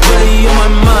thing that's really on my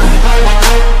mind.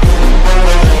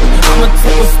 I'ma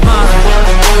take a spine.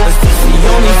 That's just the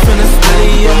only thing that's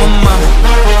really on my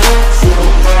mind.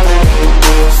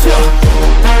 Sure.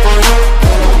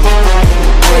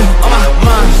 Hey, on my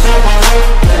mind. Hey,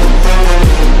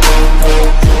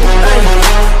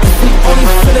 that's the only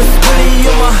thing that's really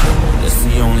on my. That's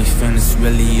the only thing that's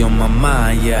really on my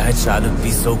mind. Yeah, I try to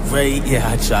be so great,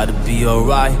 yeah, I try to be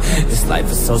alright. This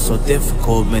life is so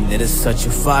difficult, man, it is such a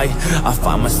fight. I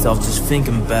find myself just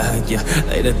thinking back, yeah,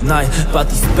 late at night, about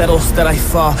these battles that I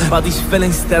fought, about these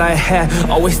feelings that I had.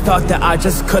 Always thought that I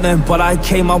just couldn't, but I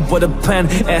came up with a plan.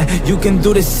 And you can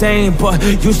do the same, but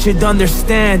you should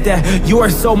understand that you are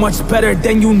so much better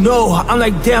than you know. I'm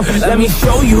like, damn, let me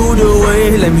show you the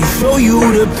way, let me show you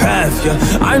the path, yeah.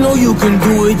 I know you can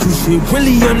do it, you should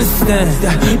really understand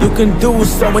that you can do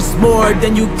so much more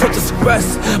than you could just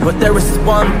express. But there is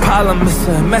one problem, it's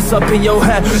a mess up in your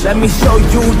head. Let me show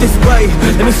you this way,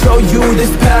 let me show you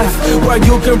this path, where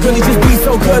you can really just be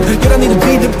so good. You don't need to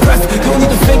be depressed, you don't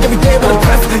need to think every day about the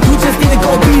best. You just need to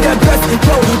go be that best.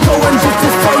 Go and just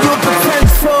display your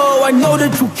potential. I know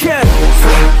that you can.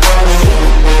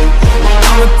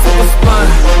 I'ma take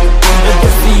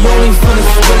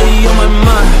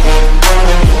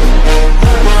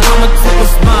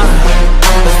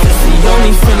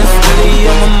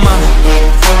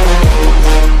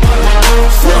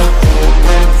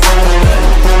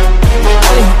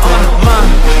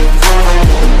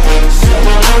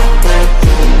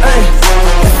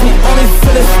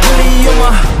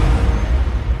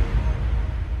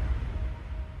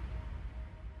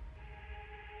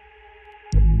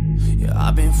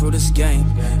this game,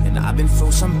 and I've been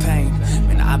through some pain,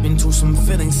 and I've been through some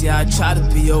feelings. Yeah, I try to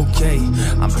be okay.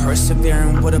 I'm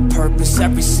persevering with a purpose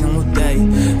every single day,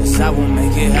 as I will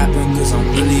make it happen, cause I'm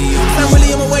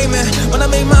really on my way, man. When I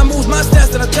make my moves, my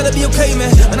stats, then I try to be okay,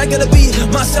 man. When I gotta be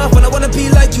myself, when I wanna be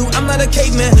like you, I'm not a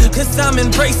caveman, cause I'm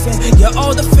embracing, yeah,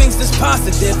 all the things that's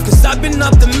positive, cause I've been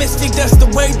optimistic, that's the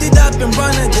way that I've been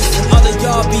running this. And all of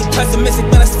y'all be pessimistic,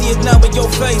 man, I see it now in your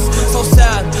face. So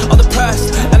sad, all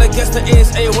depressed, and I guess there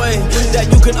is a way that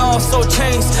you can also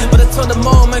change. But until the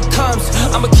moment comes,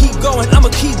 I'ma keep going, I'ma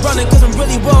keep running, cause I'm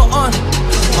really well on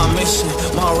my mission,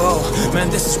 my role. Man,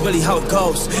 this is really how it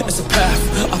goes. It's a path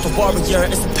of a warrior,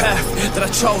 it's a path that I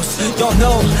chose. Y'all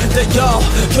know that y'all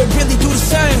can really do the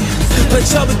same, but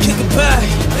y'all be kicking back,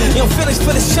 your feelings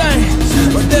feel the shame,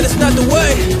 but that is not the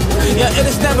way. Yeah, it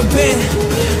has never been,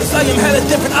 cause I am hella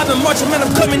different. I've been marching, man,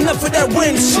 I'm coming up for that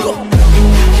win. Sure.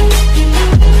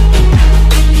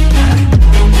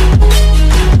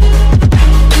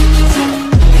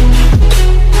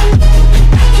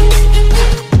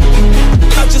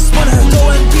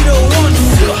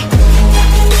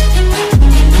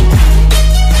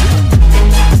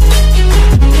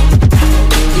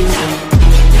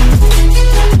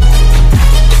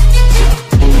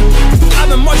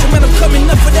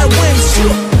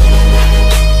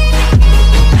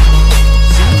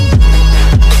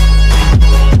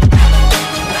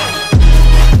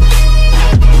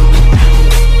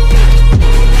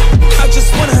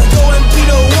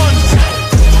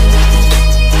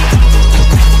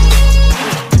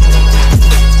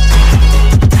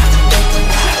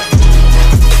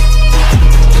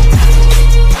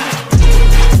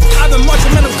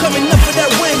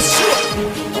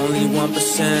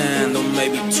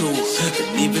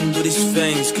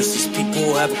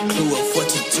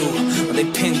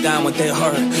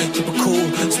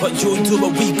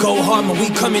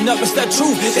 Coming up, it's that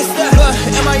truth, it's that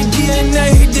in my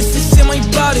DNA, this is in my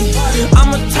body. I'm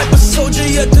a type of soldier,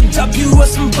 yeah, to drop you with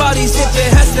some bodies. If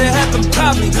it has to happen,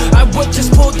 probably I would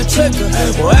just pull the trigger.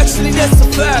 Well, actually, that's a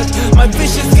fact. My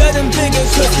vision's getting bigger,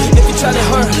 cause if you try to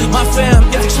hurt my fam,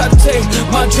 if you try to take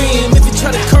my dream, if you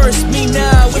try to curse me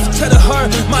now, if you try to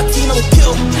hurt my team, I will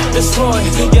kill, destroy.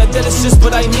 Yeah, that is just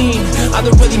what I mean. I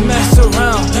don't really mess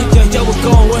around. Yeah, yeah, we're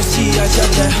going, we'll see. I got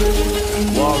that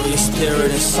warrior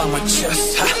spirit inside my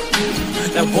chest, ha.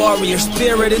 That warrior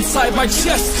spirit inside my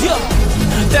chest, yeah.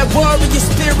 That warrior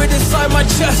spirit inside my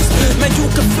chest. Man, you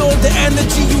can feel the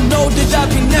energy, you know that I'll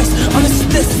be next. Honestly,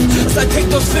 this, as I take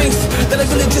those things that I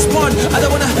really just want. I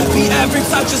don't wanna be average,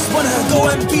 I just wanna go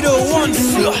and be the one,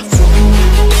 yeah.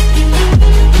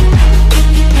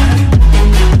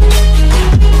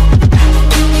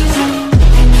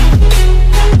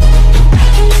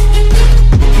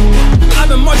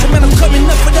 Marching, man, I'm coming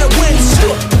up for that win.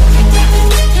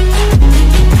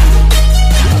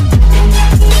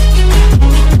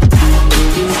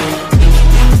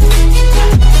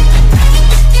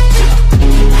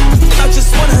 I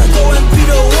just wanna go and be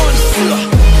the one.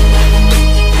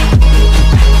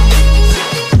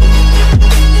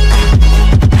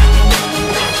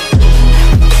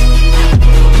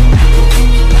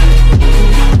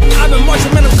 I've been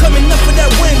marching, man, I'm coming up for that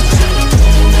win.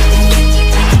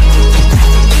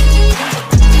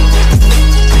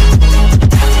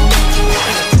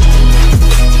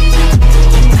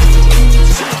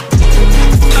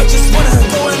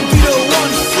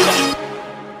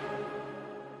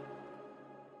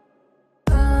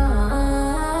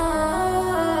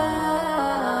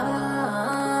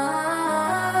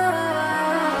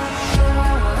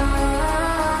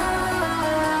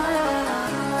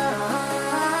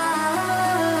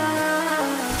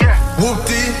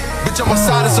 Whoopty, bitch on my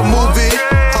side is a movie.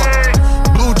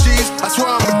 Blue cheese, I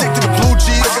swear I'm addicted to blue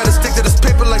cheese. I gotta stick to this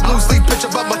paper like blue sleep. Bitch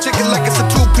about my chicken like it's a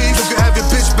two-piece. You can have your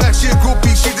bitch back, she a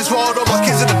groupie. She just swallowed all my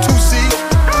kids in a 2C.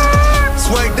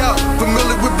 Swagged out,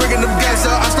 familiar with bringing them gas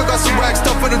out. I still got some racks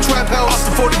stuff in the trap house. Off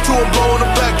the 42, I'm blowing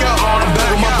them back out. I'm back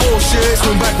with my bullshit,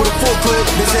 swing back with a full clip.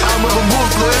 They say I'm living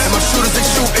ruthless, and my shooters they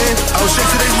shooting. I was shake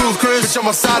to they roof, Chris. Bitch on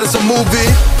my side is a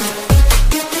movie.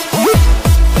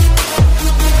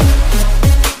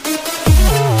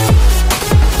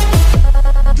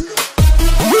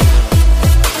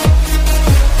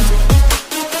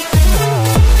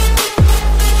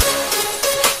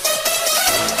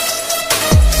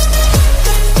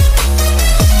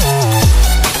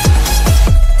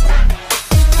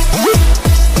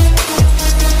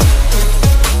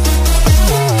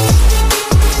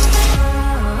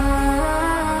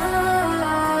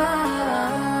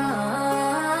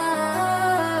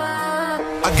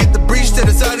 said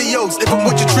it's adios. If I'm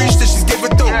with your trees, then she's giving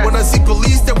dope. When I see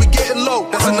police, then we getting low.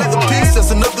 That's another piece,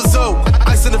 that's another zone.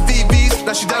 Ice in the VVs,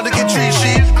 now she down to get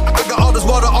treachy. I got all this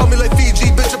water on me like Fiji.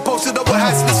 Bitch, I posted up with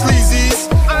hats and the sleazies.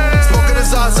 Smoking a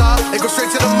Zaza, it go straight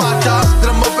to the mata.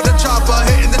 Then I'm up in the chopper,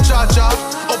 hitting the cha-cha.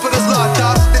 Open as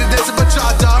lata, then it dancing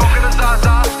bachata. Smoking a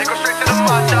Zaza, it go straight to the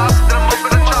mata. Then I'm up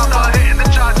in the chopper, hitting the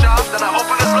cha-cha. Then I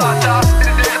open as lata,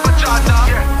 then it dancing bachata.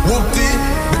 Whoopty,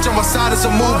 bitch on my side, it's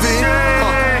a movie.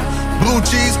 Blue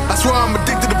cheese, I swear I'm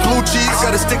addicted to blue cheese.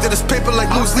 Gotta stick to this paper like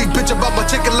loose leaf. Bitch, about my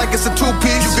chicken like it's a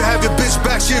two-piece. You can have your bitch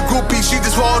back, she a groupie. She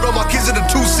just swallowed all my kids in a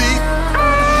 2-seat.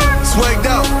 Swagged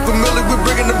out, familiar with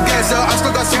bringing them gas out. I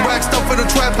still got some rack stuff in the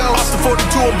trap house. Off the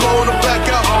 42, I'm blowing them back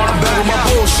out. I'm back with my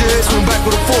bullshit, swing back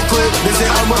with a full clip. They say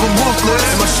I'm ever ruthless,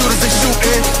 and my shooters they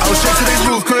shooting. I was straight to these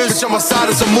roof, Chris. Bitch, on my side,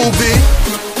 it's a movie.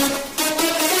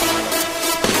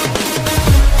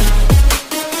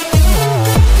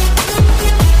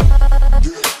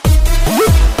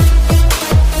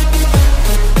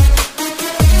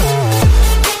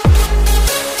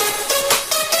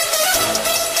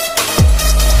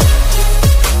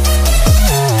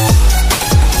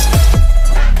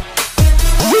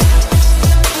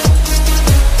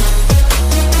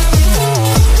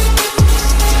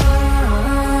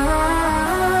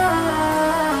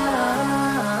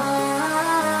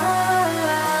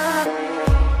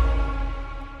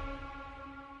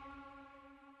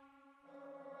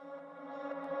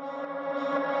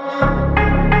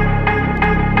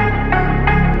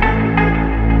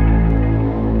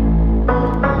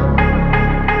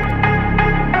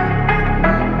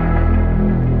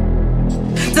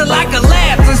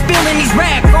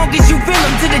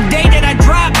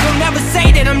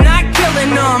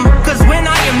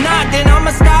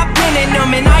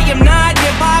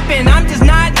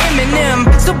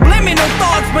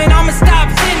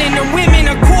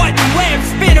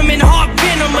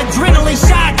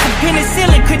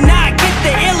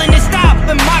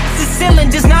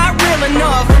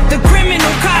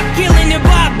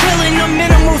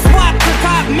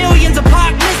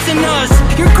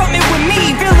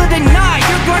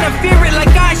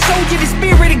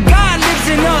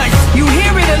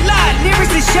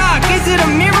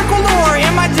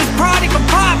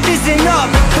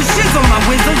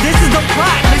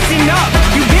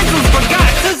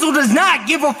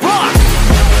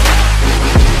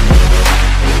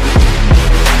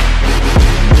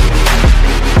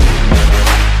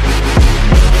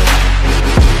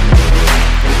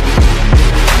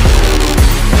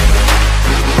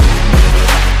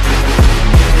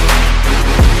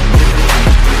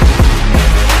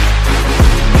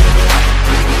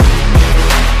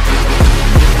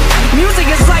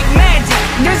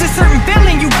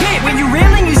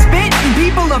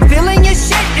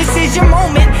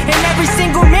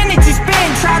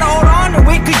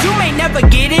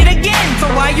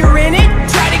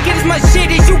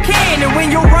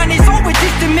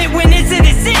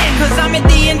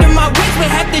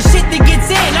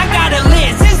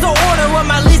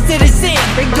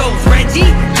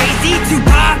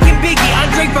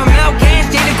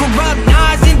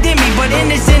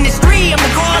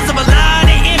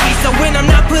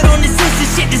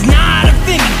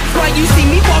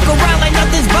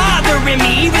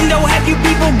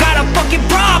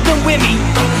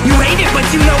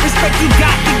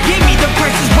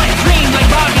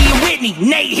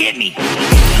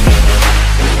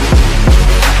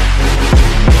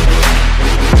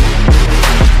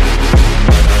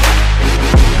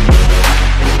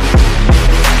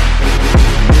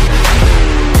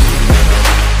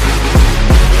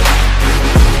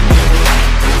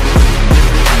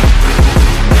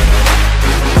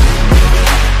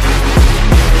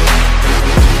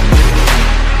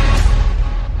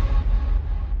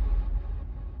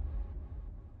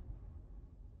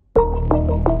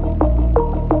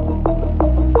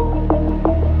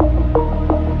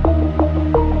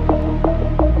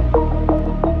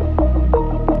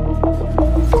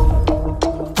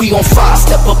 We on fire,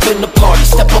 step up in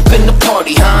the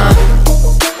party, huh?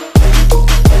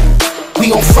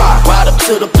 We on fire, ride up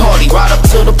to the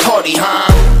party, huh?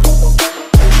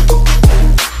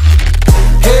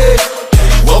 Hey,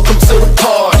 welcome to the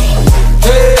party.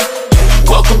 Hey,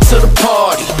 welcome to the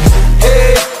party.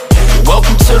 Hey,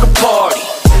 welcome to the party.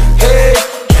 Hey,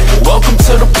 welcome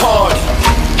to the party.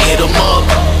 Get 'em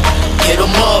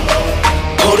up,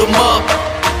 put 'em up.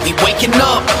 We waking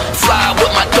up, fly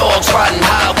with my dogs, riding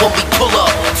high when we pull up.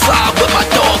 Fly with my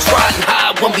dogs, riding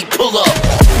high when we pull up.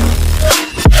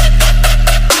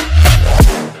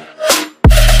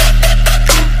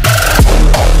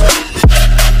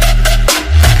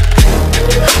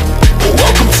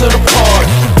 Welcome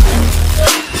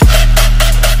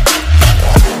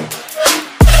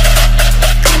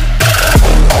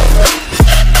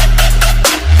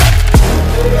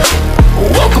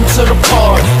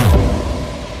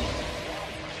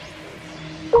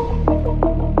Feel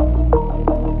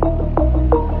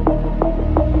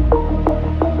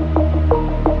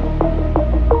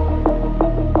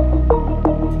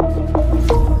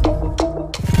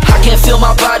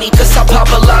my body, cause I pop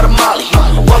a lot of Molly.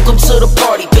 Welcome to the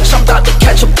party, bitch, I'm about to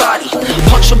catch a body.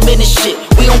 Punch him in his shit,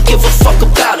 we don't give a fuck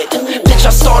about it. Bitch,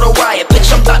 I start a riot,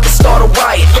 bitch, I'm about to start a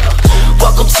riot.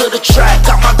 Welcome to the track,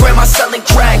 got my grandma selling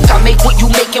crack. I make what you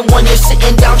making when you're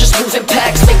sitting down just moving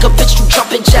packs. Make a bitch do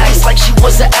jumping jacks like she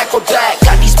was an acrobat.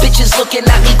 Got these bitches looking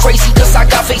at me crazy cause I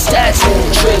got face tats.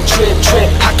 Trip, trip, trip,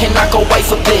 how can I go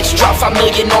wife a bitch? Drop 5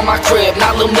 million on my crib,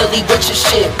 not Lil Millie rich as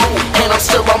shit. And I'm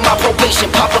still on my probation,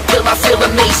 pop a pill, I feel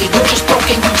amazing. You just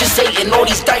broken, you just hating, all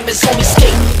these diamonds on me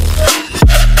skating.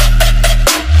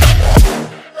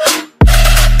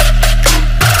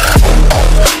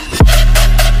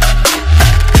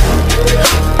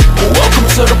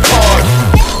 To the party.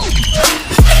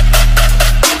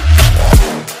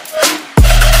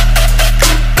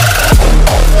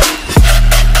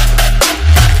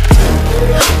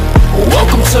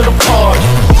 Welcome to the party.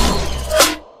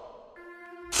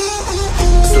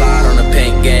 Slide on the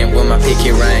paint game with my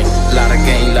pinky ring. Lot of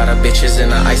gang, lot of bitches in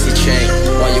an icy chain.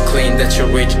 While you claim that you're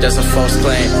rich, that's a false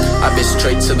claim. I've been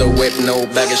straight to the whip, no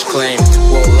baggage claim.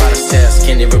 Whoa, a lot of stats,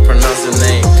 can't even pronounce the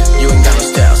name. You ain't got no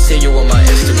style, see you on my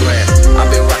Instagram.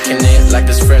 I've been rocking it like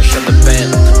this fresh on the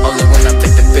band. Only when I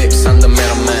take the pics, I'm the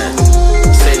middleman.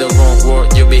 Say the wrong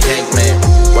word, you'll be hangman.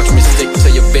 Watch me stick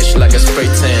to your bitch like a spray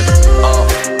tan.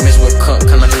 Miss with cunt,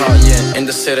 can I call you? In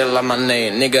the city like my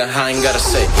name, nigga, I ain't gotta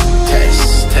say.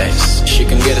 Taste, taste, she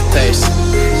can get a taste.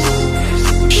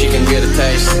 She can get a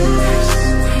taste.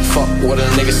 Fuck what a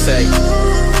nigga say.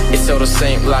 It's all the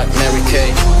same like Mary Kay.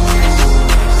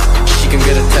 She can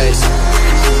get a taste.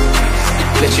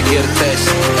 Let you get a taste.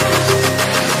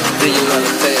 Do you love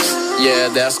a taste? Yeah,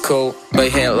 that's cool, but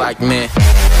he ain't like me.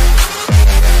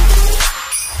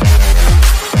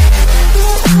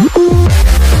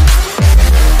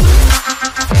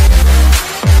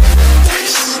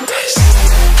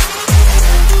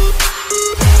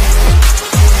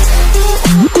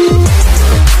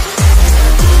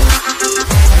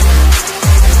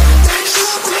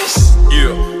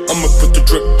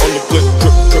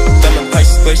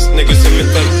 Niggas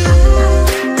imitate.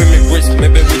 Bring me bricks,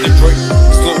 maybe with the Drake.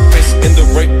 Slow pace in the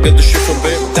rape, get the shit from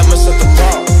bed. Diamonds at the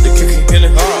bar, the kicking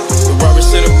hitting hard. The Robbery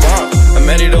set a bar, I'm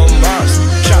at it on Mars.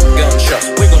 Shotgun shots,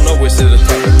 we gon' know where's the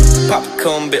target.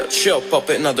 Popcorn bill, chill, pop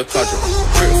it, another quadrant.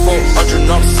 300,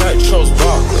 400 on the side, chose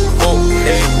bar. Oh,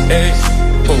 hey,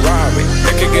 Ferrari.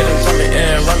 They could get in Tommy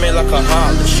and run me like a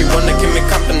Harley. She wanna give me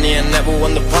company and never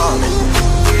won the palm.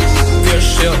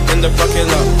 Shit in the parking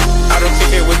lot. I don't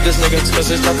kick it with this niggas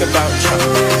cause it's talk about chop.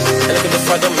 And look at the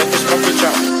fight, don't make this fucking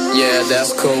chop. Yeah,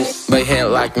 that's cool, but he ain't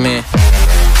like me.